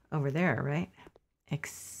over there, right?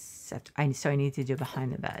 Except, so I need to do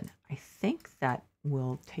behind the bed. I think that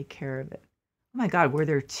will take care of it. Oh my God, were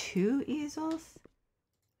there 2 easels?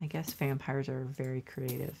 I guess vampires are very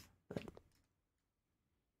creative, but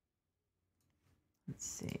let's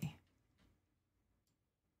see.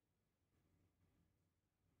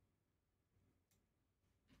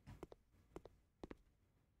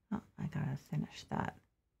 Oh, I gotta finish that.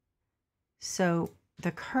 So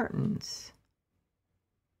the curtains,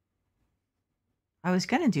 I was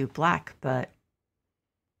gonna do black, but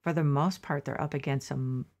for the most part, they're up against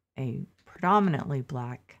a predominantly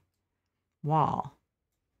black wall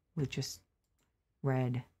with just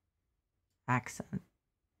red accent.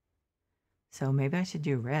 So maybe I should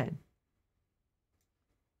do red.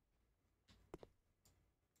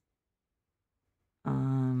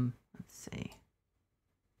 Let's see.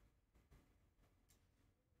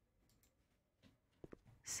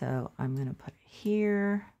 So I'm going to put it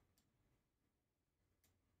here.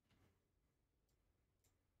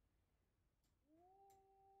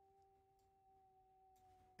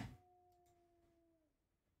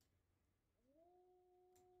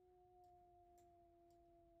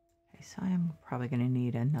 Okay, so I'm probably going to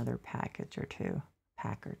need another pack or two.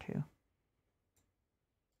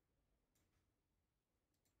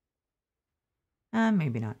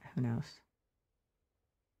 Maybe not. Who knows?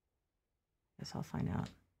 Guess I'll find out.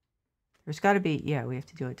 There's got to be, yeah, we have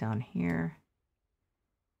to do it down here.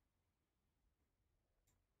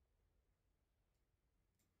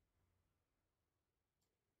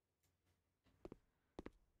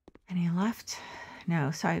 Any left? No,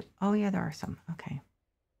 so oh yeah, there are some. Okay.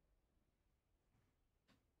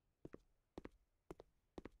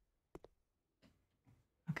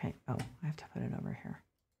 Okay, oh, I have to put it over here.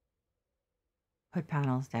 Put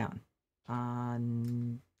panels down. I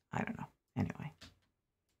don't know. Anyway.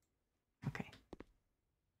 Okay.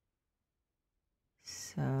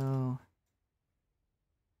 So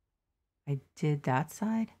I did that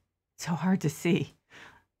side. It's so hard to see.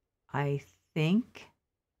 I think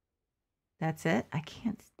that's it. I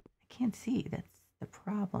can't see. That's the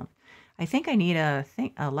problem. I think I need a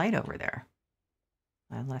light over there.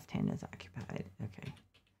 My left hand is occupied. Okay.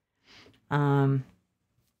 I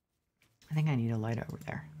think I need a light over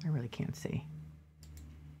there. I really can't see.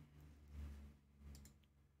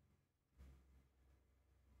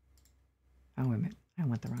 Oh, wait a minute. I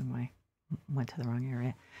went the wrong way. Went to the wrong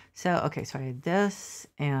area. So, okay, so I had this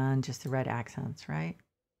and just the red accents, right?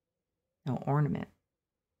 No, ornament.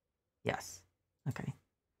 Yes. Okay.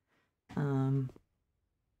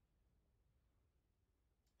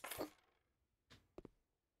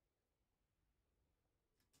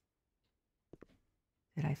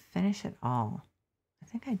 Did I finish it all? I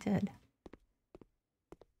think I did.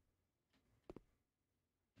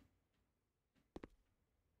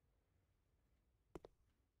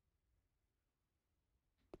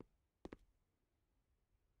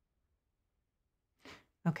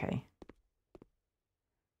 Okay.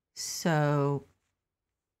 So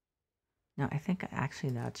now I think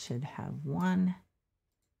actually that should have one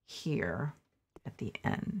here at the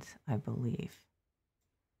end, I believe.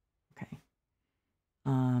 Okay.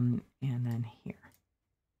 And then here.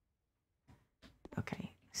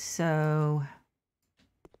 Okay, so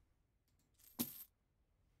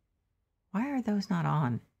why are those not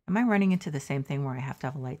on? Am I running into the same thing where I have to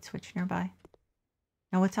have a light switch nearby?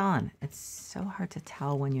 No, it's on. It's so hard to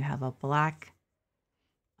tell when you have a black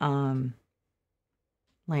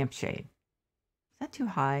lampshade. Is that too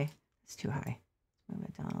high? It's too high. Let's move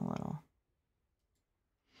it down a little.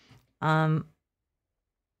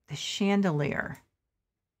 The chandelier.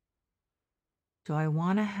 Do I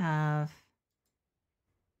want to have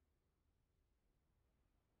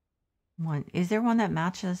one. Is there one that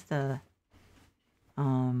matches the,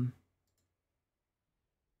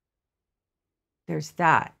 there's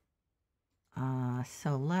that.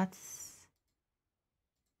 So let's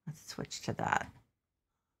switch to that.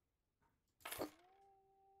 I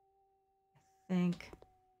think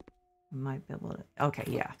I might be able to, okay,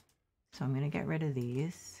 yeah. So I'm going to get rid of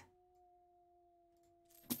these.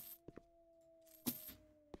 Is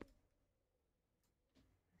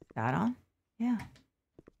that on? Yeah.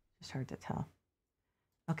 Just hard to tell.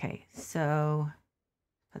 Okay, so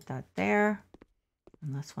put that there.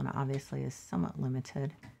 And this one obviously is somewhat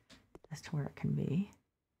limited as to where it can be.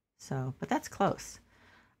 So, but that's close.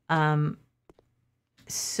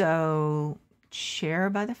 So chair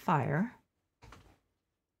by the fire.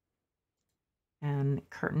 And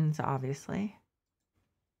curtains, obviously.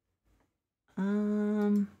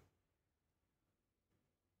 I'm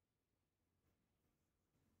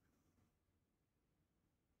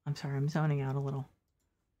sorry, I'm zoning out a little.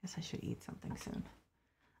 Guess I should eat something soon.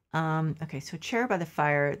 Okay, so chair by the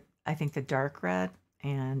fire, I think the dark red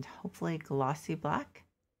and hopefully glossy black.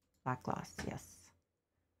 Black gloss, yes.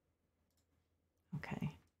 Okay.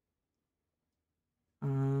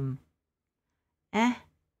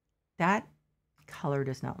 That color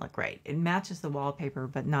does not look right. It matches the wallpaper,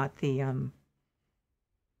 but not the,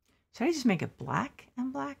 should I just make it black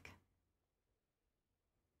and black?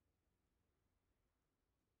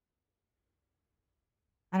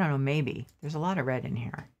 I don't know, maybe. There's a lot of red in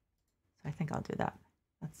here. So I think I'll do that.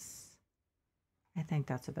 I think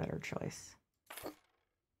that's a better choice.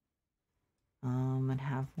 And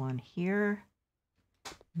have one here.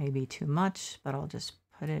 Maybe too much, but I'll just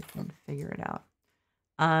put it and figure it out.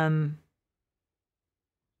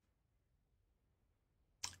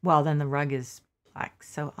 Well, then the rug is black,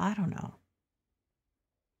 so I don't know.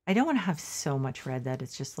 I don't want to have so much red that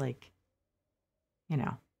it's just like, you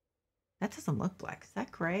know, that doesn't look black. Is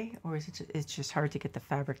that gray? Or is it it's just hard to get the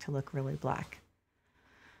fabric to look really black?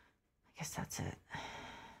 I guess that's it.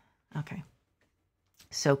 Okay.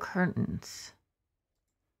 So curtains.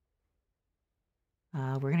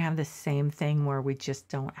 We're going to have the same thing where we just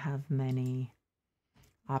don't have many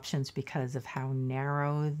options because of how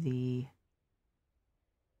narrow the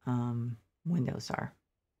windows are.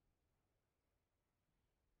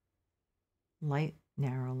 Light,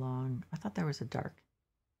 narrow, long. I thought there was a dark.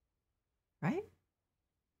 Right?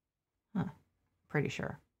 Huh. Pretty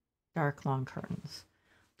sure. Dark, long curtains.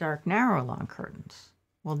 Dark, narrow, long curtains.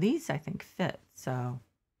 Well, these I think fit. So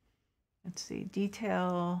let's see.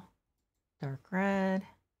 Detail. Dark red.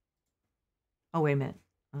 Oh, wait a minute.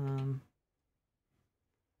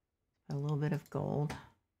 A little bit of gold.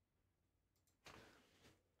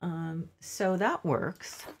 So that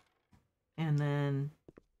works. And then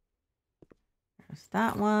there's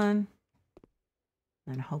that one.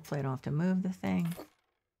 And hopefully I don't have to move the thing.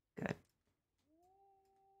 Good.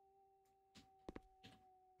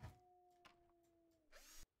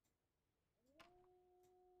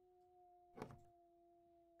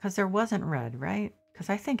 Because there wasn't red, right? Because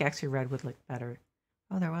I think actually red would look better.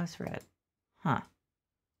 Oh, there was red. Huh.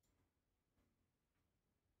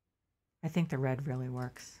 I think the red really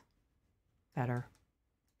works better.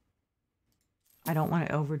 I don't want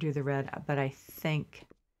to overdo the red, but I think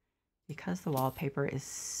because the wallpaper is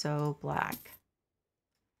so black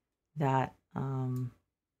that, and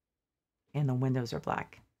the windows are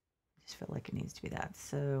black, I just feel like it needs to be that.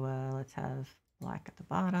 So let's have black at the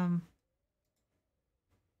bottom.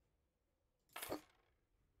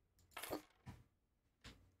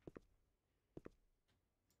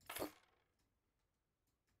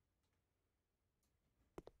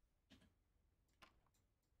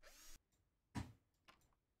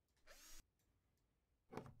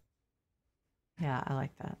 Yeah, I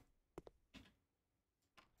like that.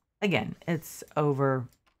 Again, it's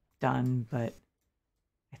overdone, but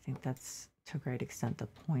I think that's to a great extent the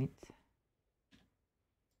point.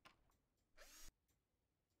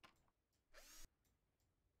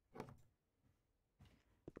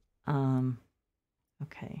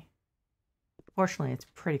 Okay. Fortunately, it's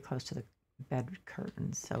pretty close to the bed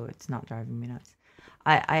curtains, so it's not driving me nuts.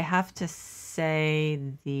 I have to say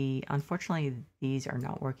unfortunately, these are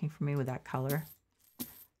not working for me with that color.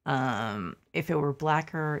 If it were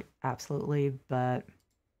blacker, absolutely, but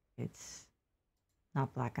it's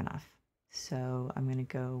not black enough. So I'm going to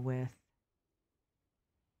go with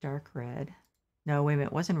dark red. No, wait a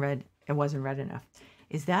minute, it wasn't red. It wasn't red enough.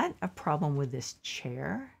 Is that a problem with this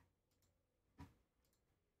chair?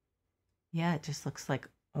 Yeah, it just looks like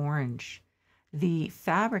orange. The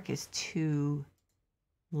fabric is too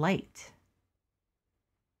light.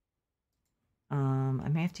 I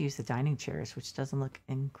may have to use the dining chairs, which doesn't look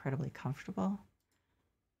incredibly comfortable,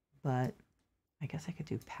 but I guess I could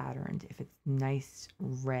do patterned if it's nice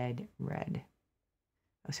red.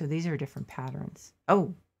 Oh, so these are different patterns.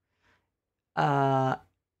 Oh, nah,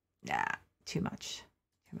 too much.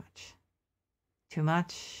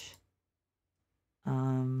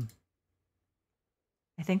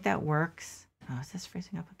 I think that works. Oh, is this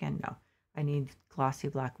freezing up again? No, I need glossy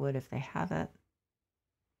black wood if they have it.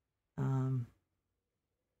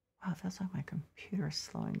 Wow, it feels like my computer's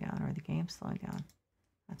slowing down or the game's slowing down.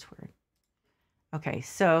 That's weird. Okay,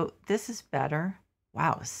 so this is better.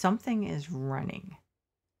 Wow, something is running.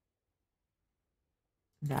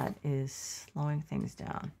 That is slowing things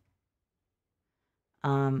down.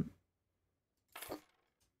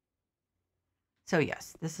 So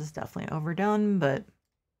yes, this is definitely overdone, but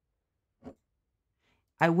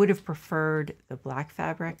I would have preferred the black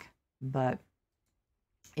fabric, but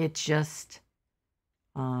it just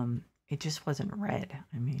wasn't red.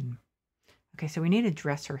 I mean, okay, so we need a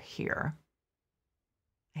dresser here,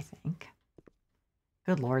 I think.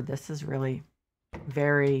 Good Lord, this is really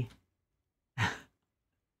very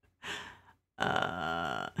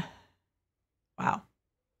wow. Yeah.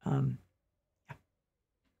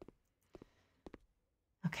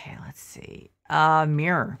 Okay, let's see.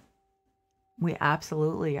 Mirror. We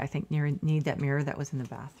absolutely, I think, need that mirror that was in the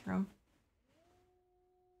bathroom.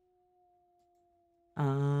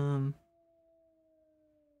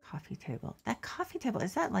 Coffee table. That coffee table,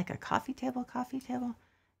 is that like a coffee table?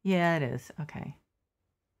 Yeah, it is. Okay.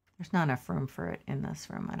 There's not enough room for it in this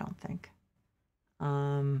room, I don't think.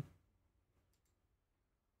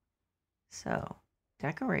 So,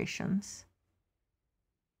 decorations.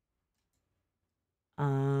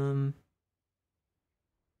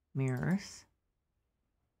 Mirrors.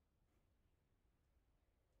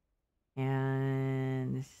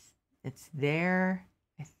 And it's there.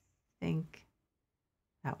 I think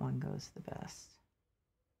that one goes the best.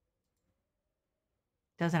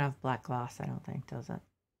 Doesn't have black gloss, I don't think, does it?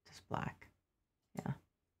 Just black. Yeah.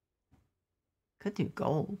 Could do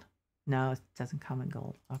gold. No, it doesn't come in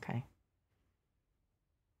gold. Okay.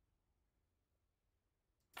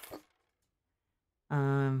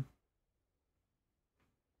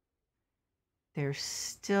 There's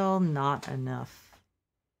still not enough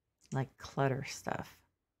like clutter stuff.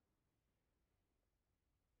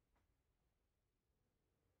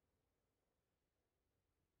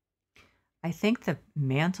 I think the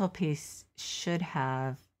mantelpiece should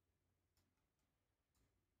have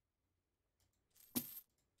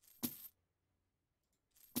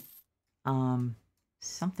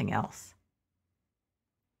something else.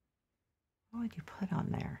 What would you put on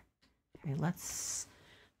there? Okay, let's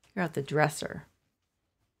figure out the dresser.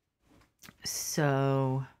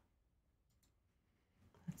 So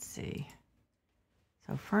let's see.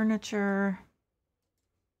 So furniture.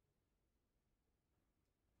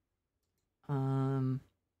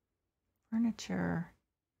 Furniture.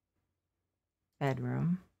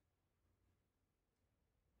 Bedroom.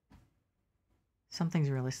 Something's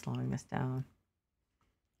really slowing this down.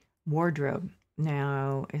 Wardrobe.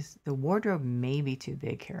 Now, is the wardrobe maybe too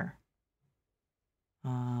big here?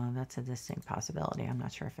 That's a distinct possibility. I'm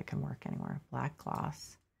not sure if it can work anywhere. Black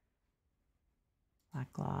gloss.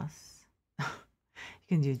 Black gloss. You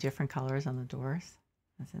can do different colors on the doors.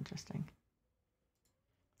 That's interesting.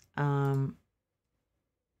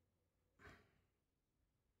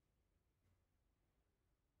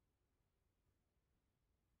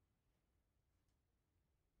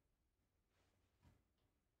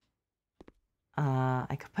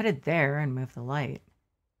 I could put it there and move the light.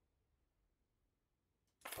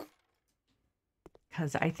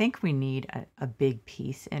 Because I think we need a big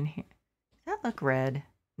piece in here. Does that look red?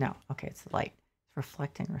 No. Okay, it's the light. It's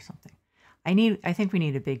reflecting or something. I think we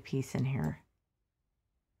need a big piece in here.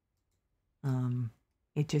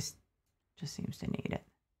 It just seems to need it.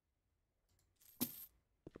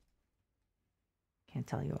 Can't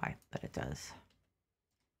tell you why, but it does.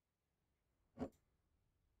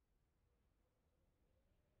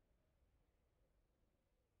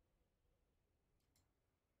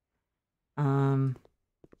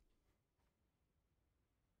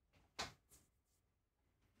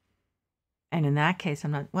 And in that case,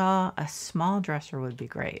 I'm not, well, a small dresser would be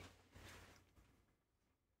great.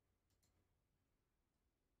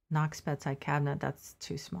 Knox bedside cabinet, that's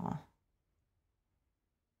too small.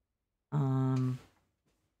 It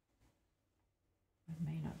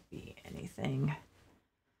may not be anything.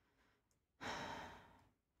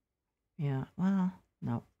 Yeah, well,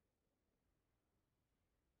 no.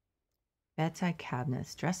 Bedside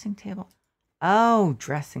cabinets, dressing table. Oh,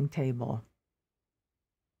 dressing table.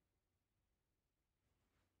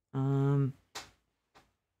 Oh,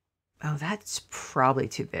 that's probably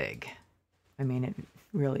too big. I mean, it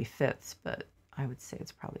really fits, but I would say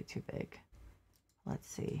it's probably too big. Let's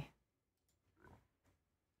see.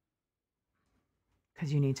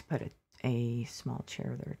 Because you need to put a small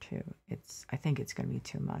chair there too. I think it's going to be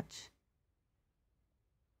too much.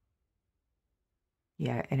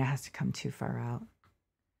 Yeah, and it has to come too far out.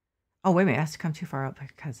 Oh, wait a minute, it has to come too far out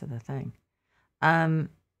because of the thing. I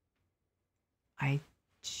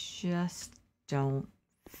just don't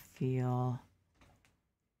feel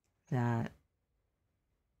that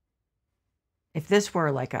if this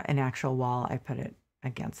were like an actual wall, I put it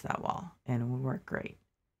against that wall and it would work great.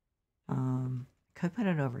 Could put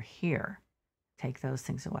it over here, take those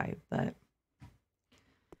things away, but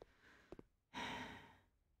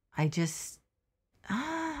I just,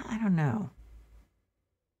 I don't know.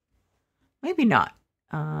 Maybe not.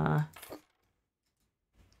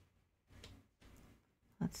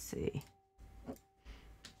 Let's see.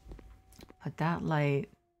 Put that light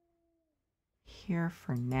here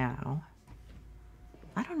for now.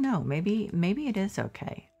 I don't know. Maybe it is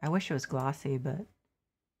okay. I wish it was glossy, but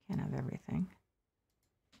can't have everything.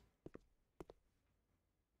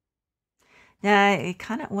 Yeah, it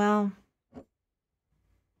kind of, well,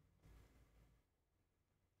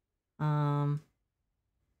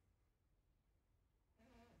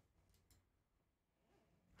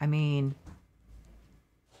 I mean,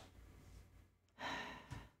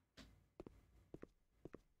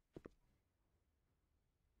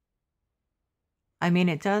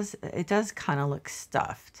 it does kind of look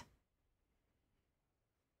stuffed.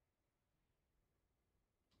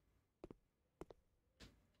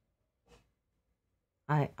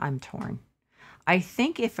 I'm torn. I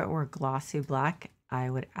think if it were glossy black, I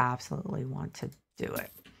would absolutely want to do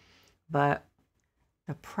it. But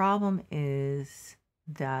the problem is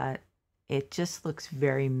that it just looks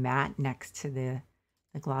very matte next to the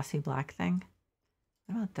glossy black thing.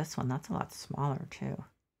 What about this one? That's a lot smaller too.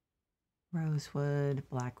 Rosewood,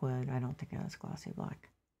 blackwood. I don't think it has glossy black.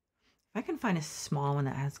 If I can find a small one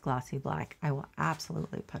that has glossy black, I will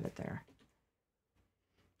absolutely put it there.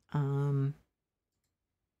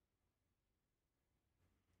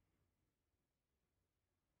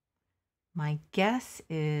 My guess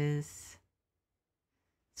is,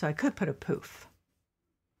 so I could put a poof.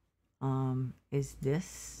 Is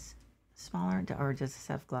this smaller or does this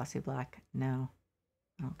have glossy black? No,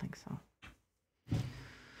 I don't think so. Let's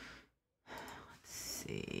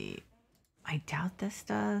see. I doubt this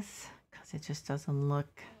does because it just doesn't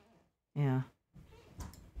look, yeah.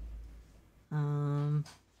 Let's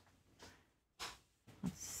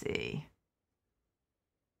see.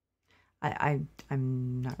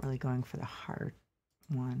 I'm not really going for the heart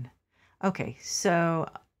one. Okay, so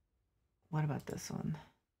what about this one?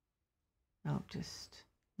 Nope, just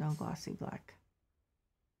no glossy black.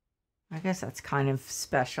 I guess that's kind of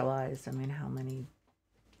specialized. I mean, how many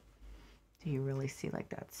do you really see like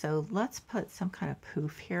that? So let's put some kind of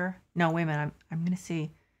poof here. No, wait a minute. I'm gonna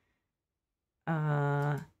see.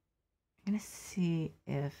 I'm gonna see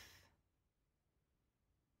if.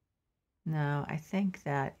 No, I think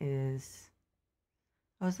that is.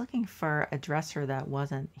 I was looking for a dresser that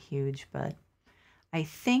wasn't huge, but I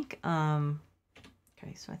think.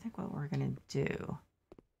 Okay, so I think what we're gonna do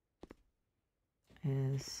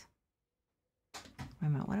is. Wait a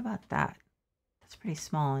minute. What about that? That's pretty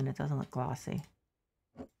small and it doesn't look glossy.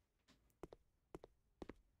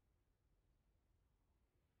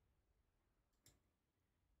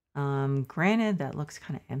 Granted, that looks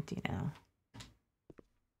kind of empty now.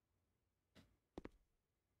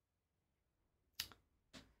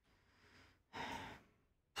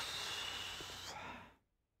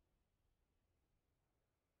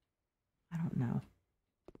 I don't know.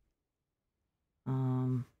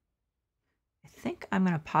 I think I'm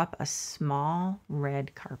going to pop a small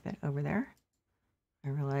red carpet over there. I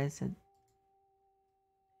realize it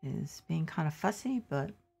is being kind of fussy, but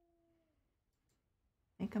I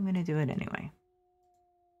think I'm going to do it anyway.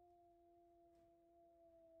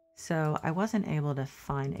 So I wasn't able to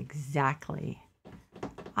find exactly.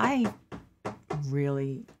 I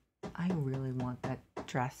really want that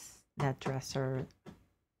dresser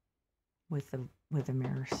with the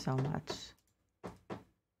mirror so much.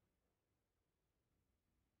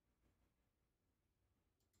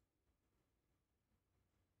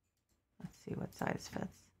 Let's see what size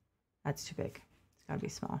fits. That's too big. It's got to be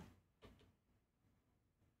small.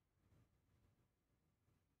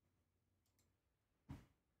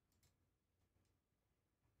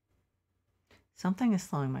 Something is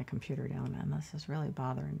slowing my computer down, and this is really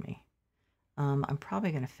bothering me. I'm probably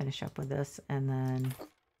going to finish up with this, and then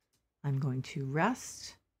I'm going to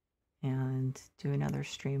rest and do another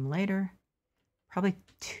stream later. Probably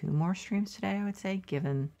 2 more streams today, I would say,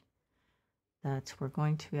 given that we're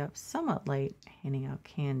going to be up somewhat late handing out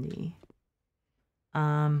candy.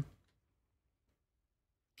 I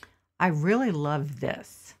really love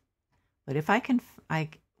this, but if I can,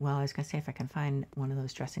 well, I was going to say if I can find one of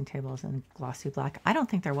those dressing tables in glossy black. I don't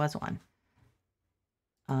think there was one.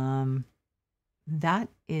 That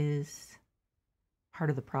is part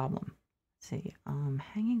of the problem. Let's see,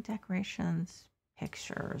 hanging decorations,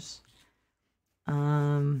 pictures.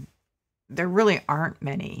 There really aren't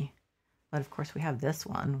many, but of course we have this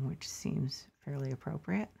one, which seems fairly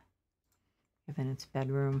appropriate given its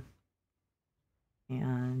bedroom.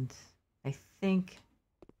 And I think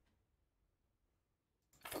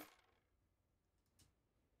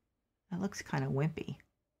that looks kind of wimpy.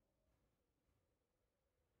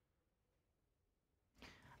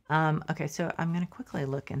 Okay, so I'm going to quickly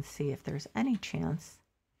look and see if there's any chance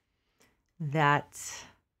that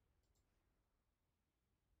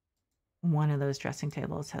one of those dressing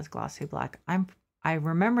tables has glossy black. I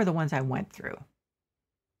remember the ones I went through.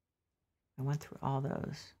 I went through all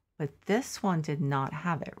those, but this one did not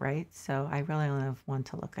have it, right? So I really only have one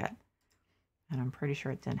to look at, and I'm pretty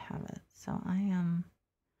sure it didn't have it. So I am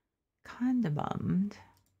kind of bummed,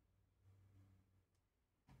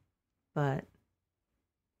 but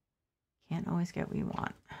can't always get what you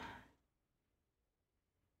want.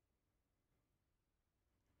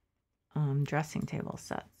 Dressing table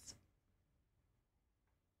sets.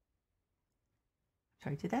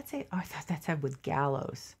 Sorry, did that say? Oh, I thought that said with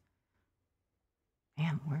gallows.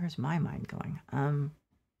 Man, where's my mind going?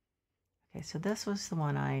 Okay, so this was the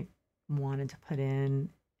one I wanted to put in,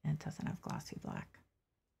 and it doesn't have glossy black.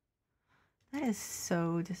 That is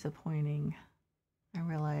so disappointing. I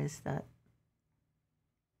realize that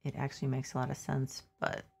it actually makes a lot of sense,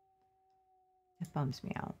 but it bums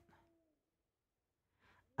me out.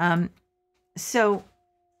 So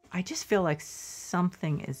I just feel like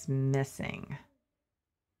something is missing.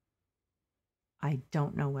 I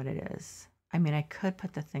don't know what it is. I mean, I could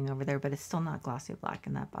put the thing over there, but it's still not glossy black,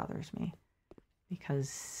 and that bothers me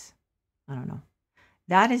because, I don't know.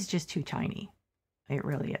 That is just too tiny. It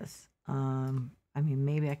really is. I mean,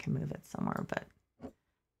 maybe I can move it somewhere, but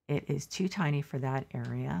it is too tiny for that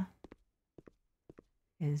area.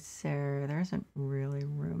 There isn't really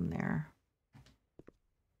room there.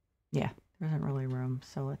 Yeah, there isn't really room,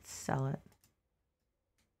 so let's sell it.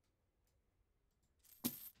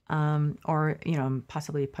 Or, you know,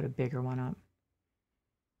 possibly put a bigger one up.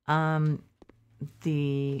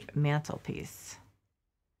 The mantelpiece.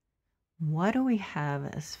 What do we have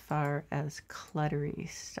as far as cluttery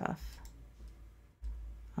stuff?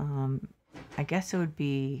 I guess it would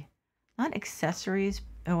be not accessories.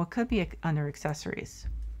 Oh, it could be under accessories.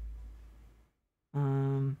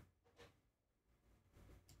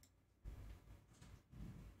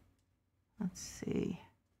 Let's see.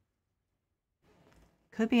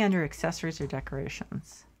 Could be under accessories or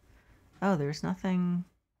decorations. Oh, there's nothing.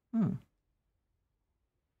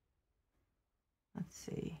 Let's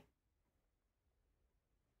see.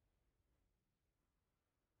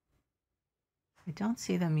 I don't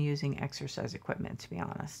see them using exercise equipment, to be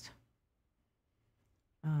honest.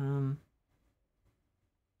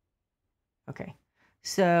 Okay,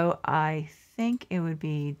 so I think it would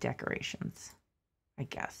be decorations, I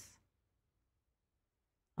guess.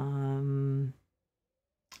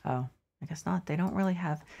 Oh, I guess not. They don't really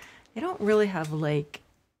have like,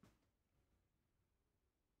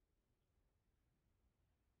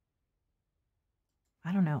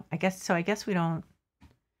 I don't know. I guess we don't,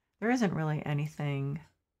 there isn't really anything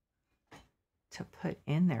to put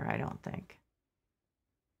in there, I don't think.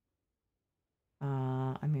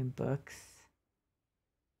 I mean, books.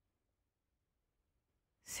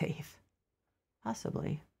 Safe.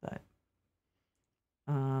 Possibly, but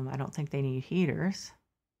I don't think they need heaters.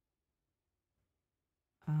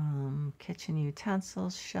 Kitchen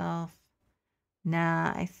utensils shelf.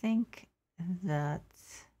 Nah, I think that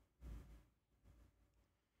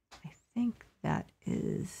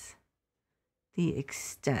is the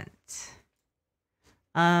extent.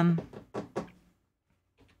 But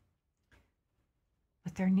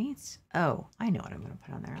there needs, oh, I know what I'm going to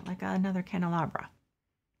put on there, like another candelabra.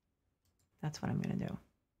 That's what I'm going to do.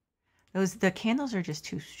 The candles are just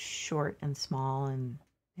too short and small, and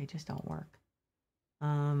they just don't work.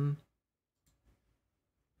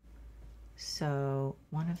 So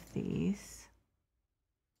one of these.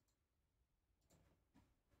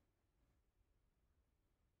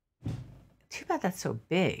 Too bad that's so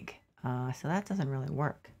big. So that doesn't really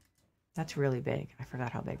work. That's really big. I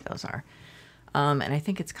forgot how big those are. And I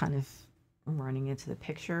think it's kind of running into the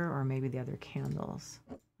picture or maybe the other candles.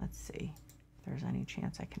 Let's see if there's any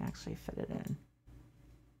chance I can actually fit it in.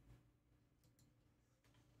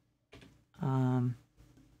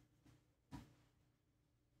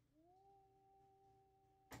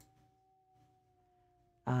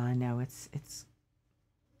 No, it's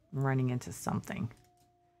running into something.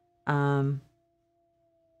 Damn,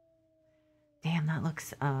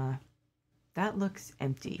 that looks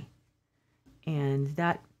empty. And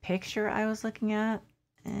that picture I was looking at,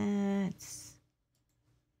 there's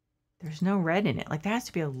no red in it. Like there has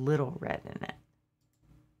to be a little red in it.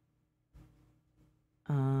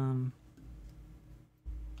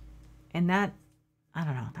 And that, I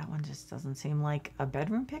don't know, that one just doesn't seem like a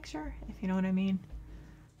bedroom picture, if you know what I mean.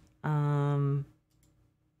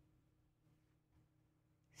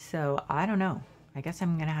 So I don't know. I guess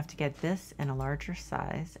I'm gonna have to get this in a larger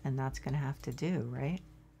size, and that's gonna have to do, right?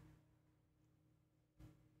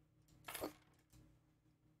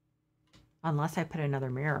 Unless I put another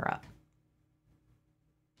mirror up.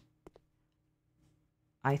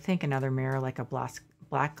 I think another mirror, like a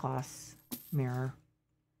black gloss mirror,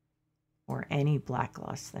 or any black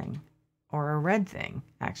gloss thing, or a red thing,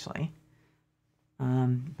 actually.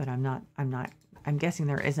 But I'm guessing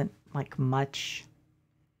there isn't like much,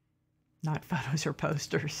 not photos or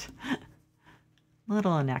posters. A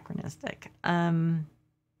little anachronistic.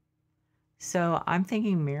 So I'm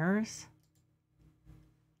thinking mirrors.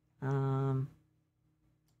 What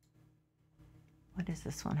does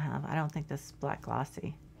this one have? I don't think this is black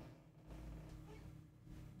glossy.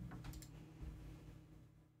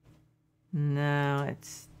 No,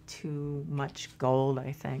 it's too much gold,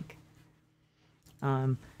 I think.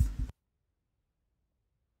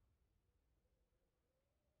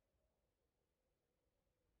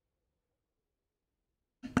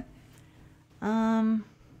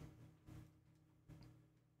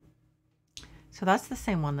 So that's the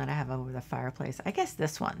same one that I have over the fireplace. I guess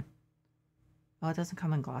this one. Oh, it doesn't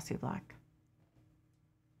come in glossy black.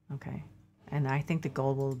 Okay. And I think the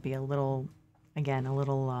gold will be a little, again, a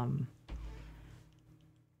little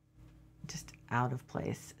just out of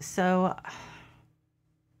place. So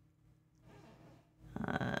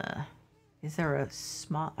is there a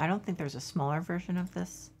small, I don't think there's a smaller version of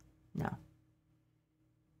this. No.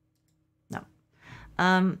 No.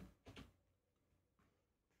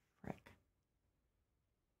 Frick.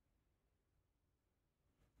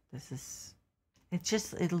 This is, it's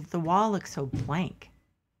just, the wall looks so blank.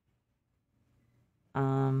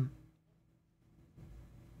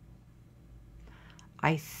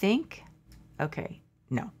 I think, okay,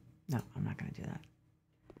 no, I'm not going to do that.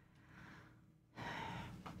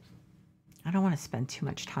 I don't want to spend too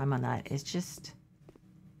much time on that. It's just,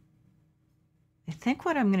 I think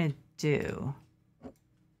what I'm going to do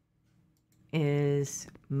is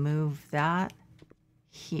move that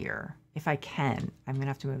here. If I can, I'm going to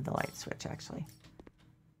have to move the light switch actually.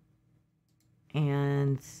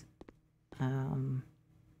 And,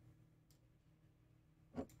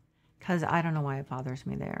 because I don't know why it bothers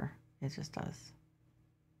me there. It just does.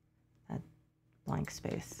 That blank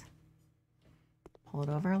space. Pull it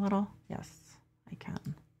over a little. Yes, I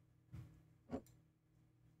can.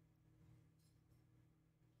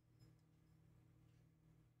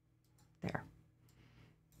 There.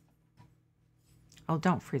 Oh,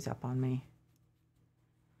 don't freeze up on me.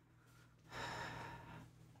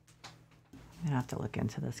 I'm gonna have to look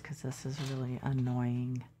into this because this is really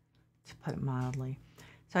annoying, to put it mildly.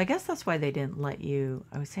 So I guess that's why they didn't let you,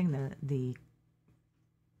 I was saying the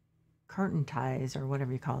curtain ties, or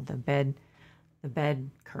whatever you call it, the bed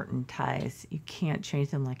curtain ties, you can't change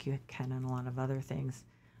them like you can on a lot of other things.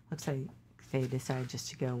 Looks like they decided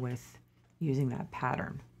just to go with using that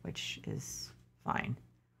pattern, which is fine.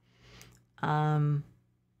 I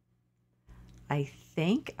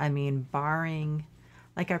think, I mean, barring,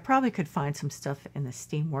 like I probably could find some stuff in the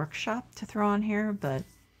Steam Workshop to throw on here, but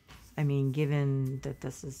I mean, given that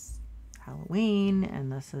this is Halloween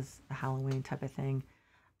and this is a Halloween type of thing,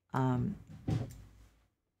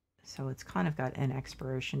 so it's kind of got an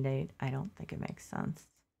expiration date. I don't think it makes sense.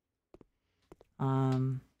 I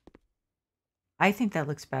think that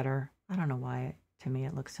looks better. I don't know why, to me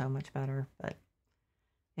it looks so much better, but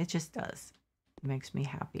it just does. It makes me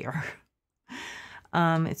happier.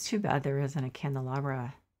 It's too bad there isn't a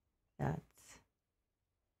candelabra that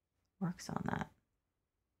works on that.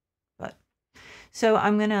 But so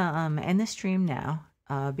I'm gonna end the stream now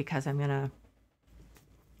because I'm gonna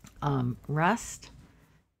rest,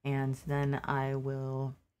 and then I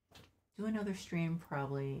will do another stream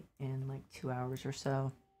probably in like 2 hours or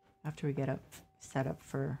so after we get up set up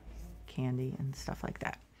for candy and stuff like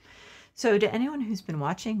that. So to anyone who's been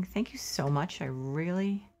watching, thank you so much. I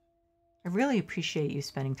really appreciate you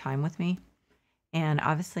spending time with me. And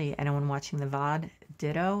obviously, anyone watching the VOD,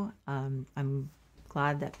 ditto. I'm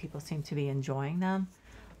glad that people seem to be enjoying them.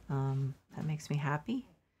 That makes me happy.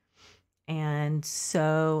 And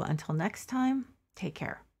so until next time, take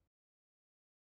care.